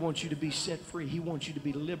and God wants you to be set free. He wants you to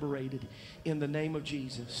be liberated in the name of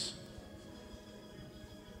Jesus.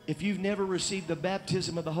 If you've never received the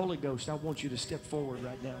baptism of the Holy Ghost, I want you to step forward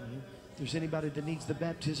right now. If there's anybody that needs the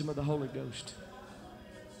baptism of the Holy Ghost.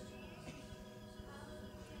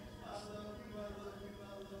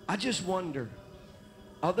 I just wonder,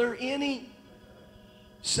 are there any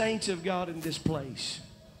saints of God in this place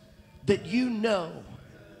that you know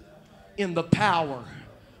in the power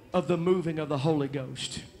of the moving of the Holy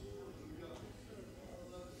Ghost?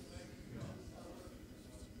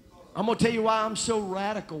 I'm going to tell you why I'm so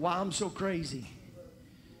radical, why I'm so crazy.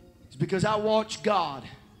 It's because I watched God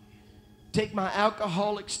take my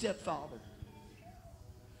alcoholic stepfather,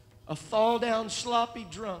 a fall down, sloppy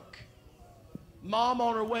drunk, mom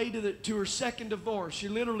on her way to her second divorce. She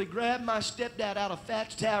literally grabbed my stepdad out of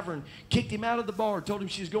Fat's Tavern, kicked him out of the bar, told him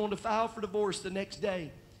she was going to file for divorce the next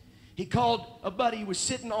day. He called a buddy who was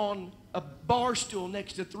sitting on a bar stool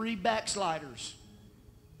next to 3 backsliders.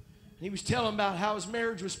 And he was telling about how his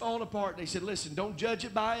marriage was falling apart. They said, listen, don't judge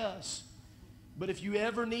it by us. But if you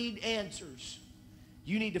ever need answers,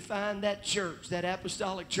 you need to find that church, that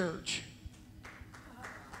apostolic church.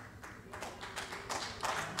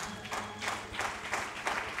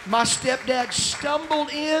 My stepdad stumbled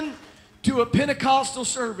in to a Pentecostal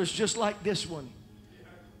service just like this one.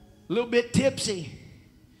 A little bit tipsy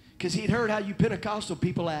because he'd heard how you Pentecostal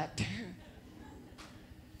people act.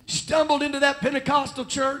 Stumbled into that Pentecostal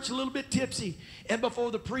church a little bit tipsy. And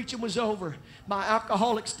before the preaching was over, my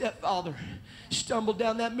alcoholic stepfather stumbled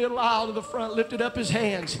down that middle aisle to the front, lifted up his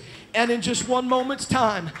hands, and in just one moment's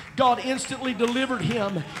time, God instantly delivered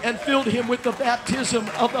him and filled him with the baptism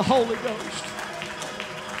of the Holy Ghost.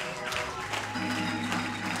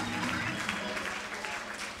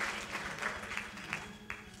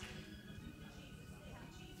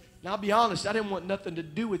 Now, I'll be honest, I didn't want nothing to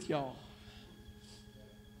do with y'all.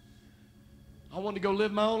 I wanted to go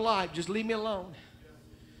live my own life. Just leave me alone.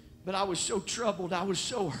 But I was so troubled. I was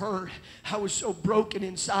so hurt. I was so broken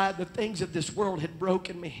inside. The things of this world had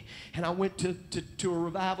broken me. And I went to a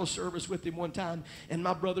revival service with him one time. And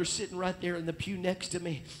my brother's sitting right there in the pew next to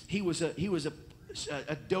me. He was a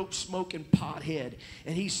dope smoking pothead,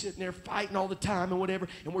 and he's sitting there fighting all the time and whatever,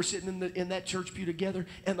 and we're sitting in that church pew together,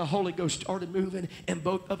 and the Holy Ghost started moving, and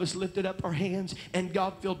both of us lifted up our hands, and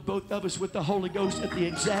God filled both of us with the Holy Ghost at the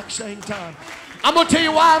exact same time. I'm going to tell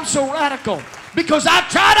you why I'm so radical, because I've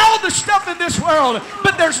tried all the stuff in this world,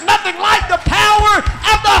 but there's nothing like the power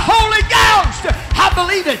of the Holy Ghost. I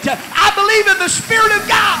believe it. I believe in the Spirit of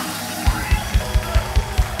God.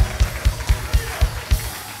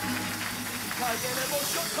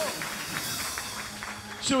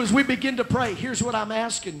 So as we begin to pray, here's what I'm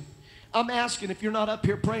asking. I'm asking, if you're not up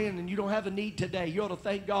here praying and you don't have a need today, you ought to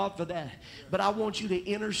thank God for that. But I want you to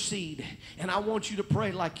intercede, and I want you to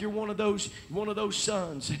pray like you're one of those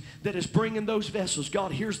sons that is bringing those vessels.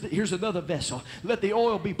 God, here's another vessel. Let the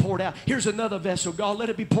oil be poured out. Here's another vessel. God, let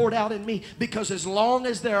it be poured out in me, because as long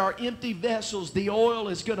as there are empty vessels, the oil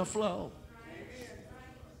is going to flow.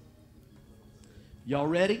 Y'all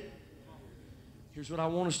ready? Here's what I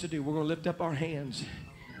want us to do. We're going to lift up our hands.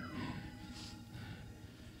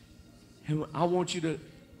 And I want you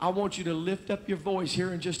to lift up your voice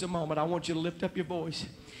here in just a moment. I want you to lift up your voice.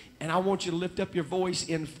 And I want you to lift up your voice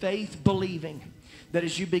in faith, believing that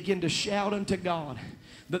as you begin to shout unto God,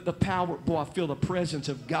 that the power, boy, I feel the presence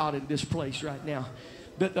of God in this place right now.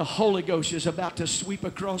 That the Holy Ghost is about to sweep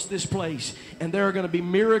across this place, and there are going to be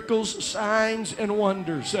miracles, signs, and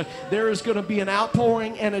wonders. There is going to be an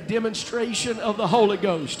outpouring and a demonstration of the Holy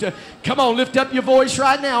Ghost. Come on, lift up your voice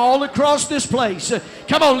right now all across this place.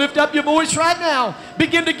 Come on, lift up your voice right now.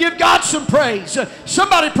 Begin to give God some praise.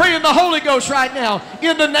 Somebody pray in the Holy Ghost right now.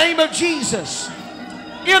 In the name of Jesus.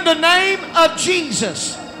 In the name of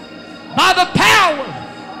Jesus. By the power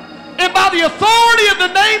and by the authority of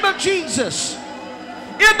the name of Jesus.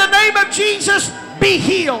 In the name of Jesus, be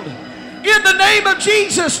healed. In the name of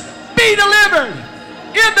Jesus, be delivered.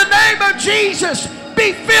 In the name of Jesus,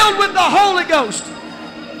 be filled with the Holy Ghost.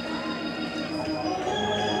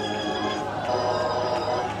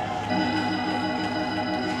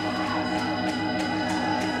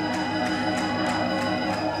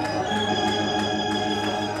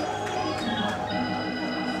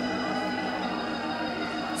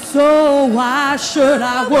 why should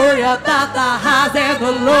I worry about the highs and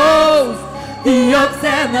the lows, the ups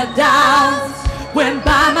and the downs, when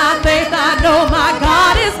by my faith I know my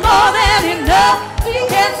God is more than enough. He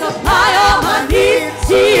can supply all my needs.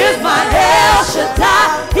 He is my El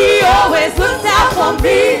Shaddai. He always looks out for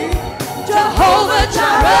me. Jehovah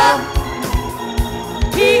Jireh,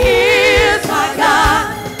 He is my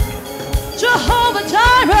God. Jehovah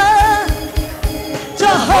Jireh,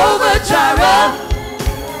 Jehovah Jireh,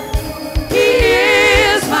 He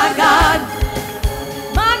is my God.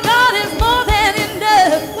 My God is more than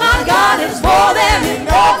enough. My God is more than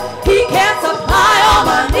enough. He can supply all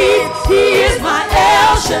my needs. He is my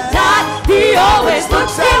El Shaddai. He always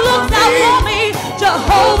looks out for me.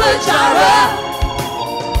 Jehovah Jireh,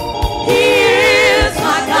 He is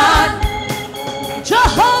my God.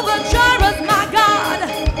 Jehovah Jireh's my God.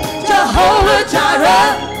 Jehovah Jireh,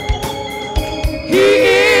 He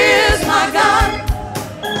is my God.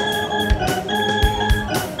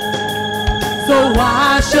 So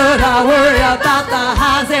why should I worry about the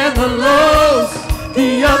highs and the lows,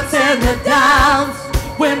 the ups and the downs,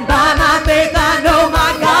 when by my faith I know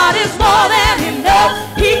my God is more than enough.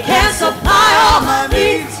 He can supply all my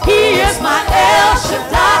needs. He is my El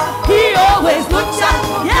Shaddai. He always looks out.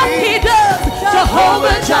 Yes, He does.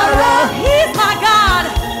 Jehovah Jireh, He's my God.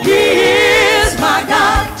 He is my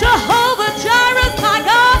God. Jehovah Jireh's my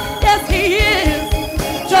God. Yes, He is.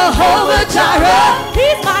 Jehovah Jireh,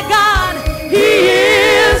 He's my God. He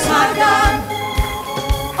is my God.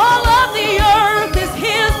 All of the earth is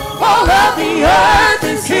His. All of the earth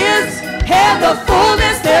is His, and the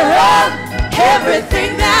fullness thereof.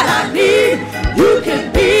 Everything that I need, you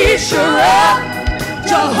can be sure of.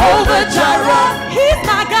 Jehovah Jireh, He's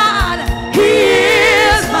my God. He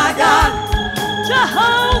is my God.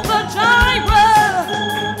 Jehovah Jireh,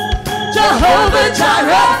 Jehovah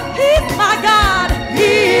Jireh, He's my God.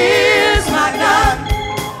 He is my God.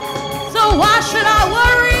 So why should I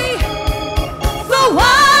worry? So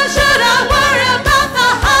why should I worry about the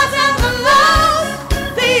highs and the lows,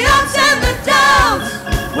 the ups and the downs,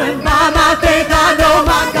 when by my faith I know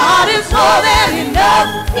my God is more than enough.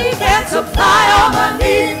 He can supply all my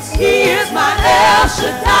needs. He is my El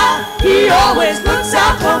Shaddai. He always looks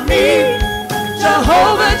out for me.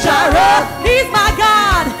 Jehovah Jireh, He's my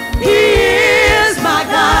God. He is my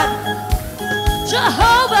God.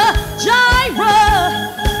 Jehovah Jireh,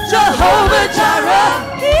 Jehovah Jireh,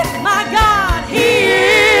 He's my God. He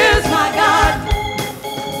is my God.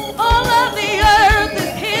 All of the earth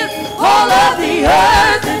is His. All of the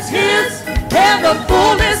earth is His, and the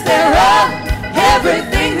fullness thereof.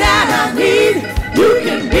 Everything that I need, you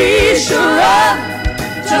can be sure of.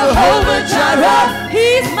 Jehovah Jireh,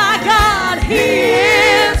 He's my God. He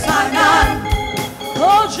is my God.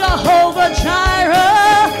 Oh, Jehovah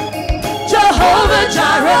Jireh, Jehovah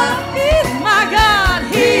Jireh, He's my God.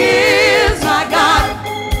 He is my God.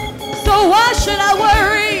 So why should I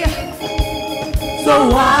worry? So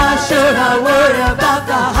why should I worry about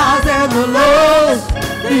the highs and the lows,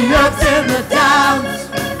 the ups and the downs,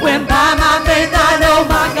 when by my faith I know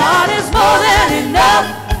my God is more than enough.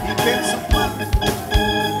 He can supply.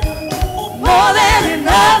 More than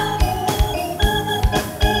enough.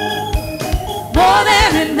 More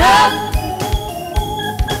than enough.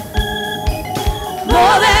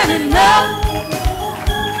 More than enough.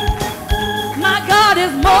 My God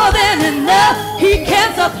is more than enough. He can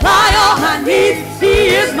supply all my needs. He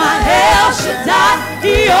is my El Shaddai.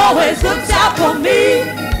 He always looks out for me.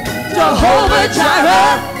 Jehovah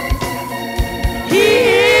Jireh, He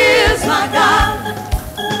is my God.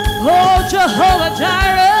 Oh, Jehovah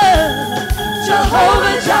Jireh,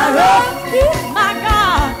 Jehovah Jireh, He's my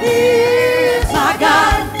God. He is my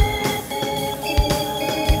God.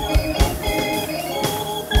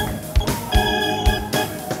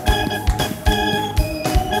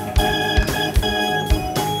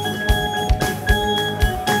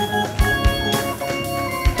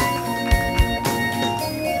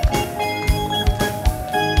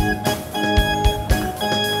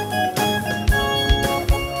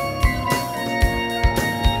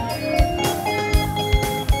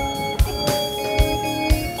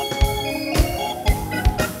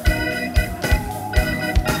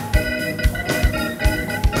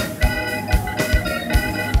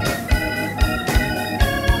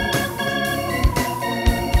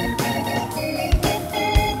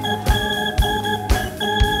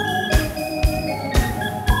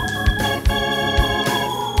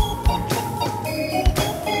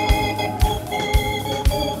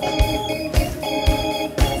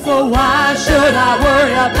 So why should I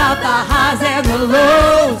worry about the highs and the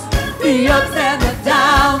lows, the ups and the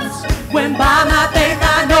downs, when by my faith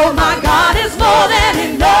I know my God is more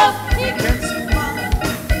than enough. He can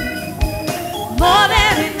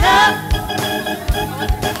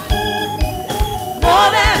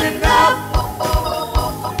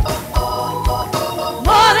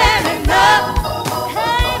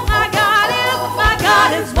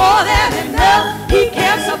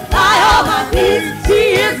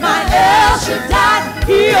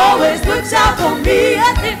always looks out for me.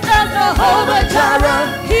 Yes, he does. Jehovah Jireh,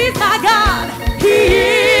 he's my God. He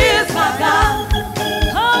is my God.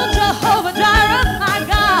 Oh, Jehovah Jireh, my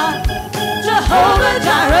God. Jehovah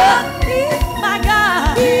Jireh, he's my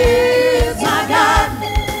God. He is my God.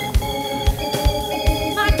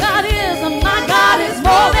 My God is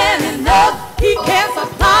more than enough. He can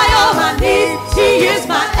supply all my needs. He is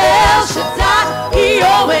my El Shaddai. He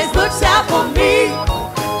always looks out for me.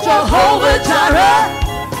 Jehovah Jireh,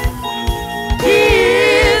 he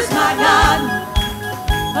is my God.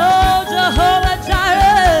 Oh, Jehovah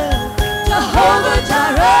Jireh, Jehovah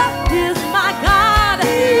Jireh is my God.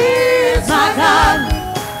 He is my God.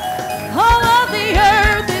 All of the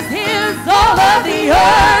earth is his. All of the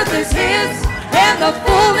earth is his. And the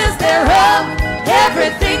fullness thereof,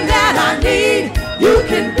 everything that I need, you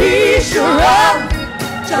can be sure of.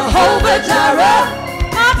 Jehovah Jireh,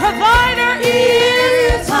 my provider,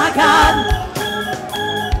 is my God.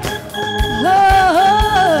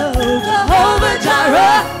 Oh, Jehovah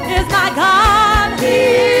Jireh is my God. He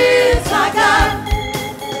is my God.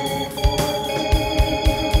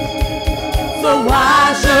 So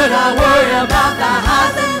why should I worry about the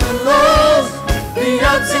highs and the lows, the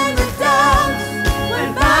ups and the downs? When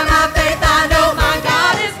by my faith I know my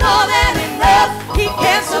God is more than enough. He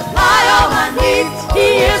can supply all my needs.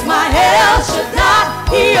 He is my El Shaddai.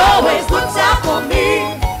 He always looks out for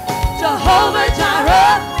me. Jehovah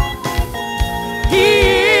Jireh, he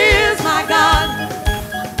is my God.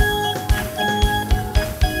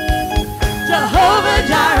 Jehovah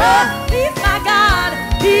Jireh, he's my God.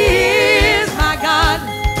 He is my God.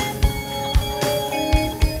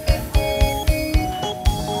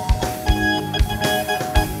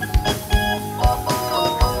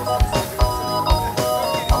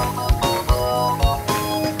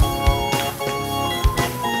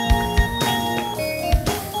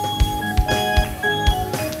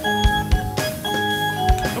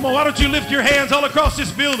 Come on, why don't you lift your hands all across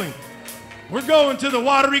this building? We're going to the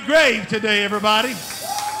watery grave today, everybody.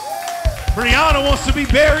 Brianna wants to be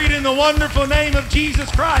buried in the wonderful name of Jesus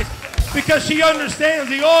Christ because she understands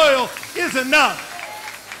the oil is enough.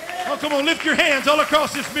 Oh, come on, lift your hands all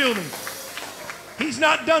across this building. He's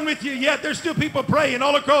not done with you yet. There's still people praying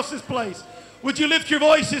all across this place. Would you lift your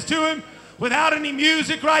voices to him without any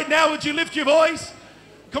music right now? Would you lift your voice?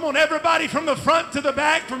 Come on, everybody, from the front to the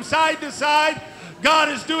back, from side to side. God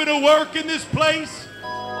is doing a work in this place.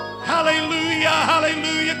 Hallelujah,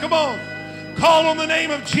 hallelujah. Come on. Call on the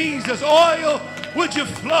name of Jesus. Oil, would you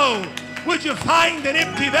flow? Would you find an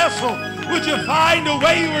empty vessel? Would you find a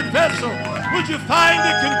wayward vessel? Would you find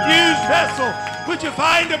a confused vessel? Would you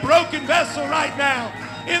find a broken vessel right now?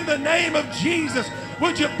 In the name of Jesus,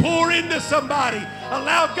 would you pour into somebody?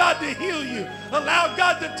 Allow God to heal you. Allow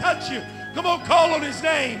God to touch you. Come on, call on his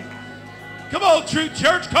name. Come on, true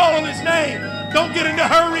church, call on his name. Don't get in a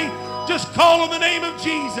hurry. Just call on the name of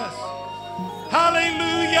Jesus.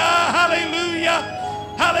 Hallelujah, hallelujah,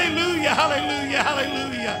 hallelujah, hallelujah,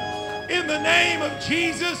 hallelujah. In the name of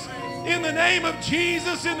Jesus, in the name of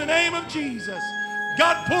Jesus, in the name of Jesus.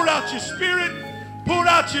 God, pour out your spirit. Pour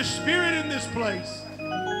out your spirit in this place.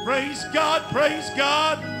 Praise God, praise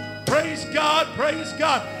God, praise God, praise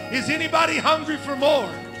God. Is anybody hungry for more?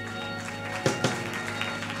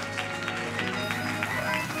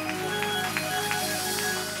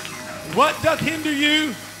 What doth hinder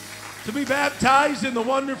you to be baptized in the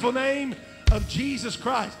wonderful name of Jesus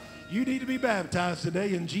Christ? You need to be baptized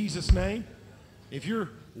today in Jesus' name. If you're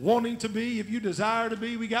wanting to be, if you desire to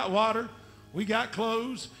be, we got water, we got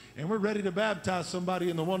clothes, and we're ready to baptize somebody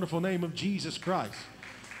in the wonderful name of Jesus Christ.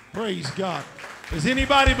 Praise God. Does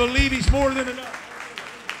anybody believe he's more than enough?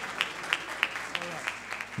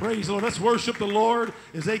 Praise the Lord. Let's worship the Lord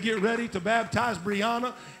as they get ready to baptize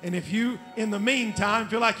Brianna. And if you, in the meantime,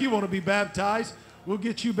 feel like you want to be baptized, we'll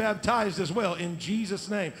get you baptized as well in Jesus'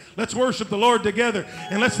 name. Let's worship the Lord together.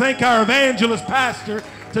 And let's thank our evangelist pastor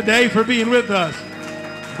today for being with us,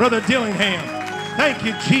 Brother Dillingham. Thank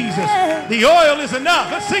you, Jesus. The oil is enough.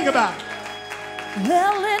 Let's sing about it.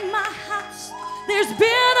 Well, in my house, there's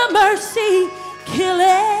been a mercy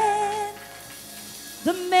killing.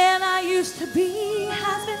 The man I used to be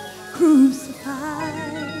has been crucified.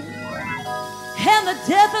 And the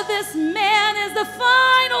death of this man is the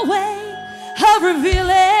final way of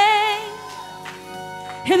revealing.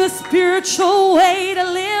 In the spiritual way to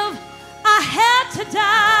live, I had to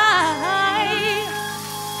die.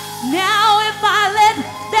 Now if I let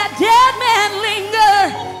that dead man linger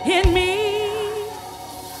in me,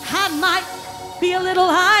 I might be a little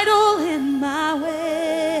idle in my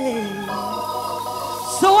way.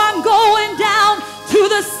 So I'm going down to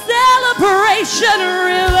the celebration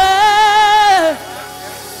river.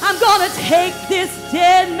 take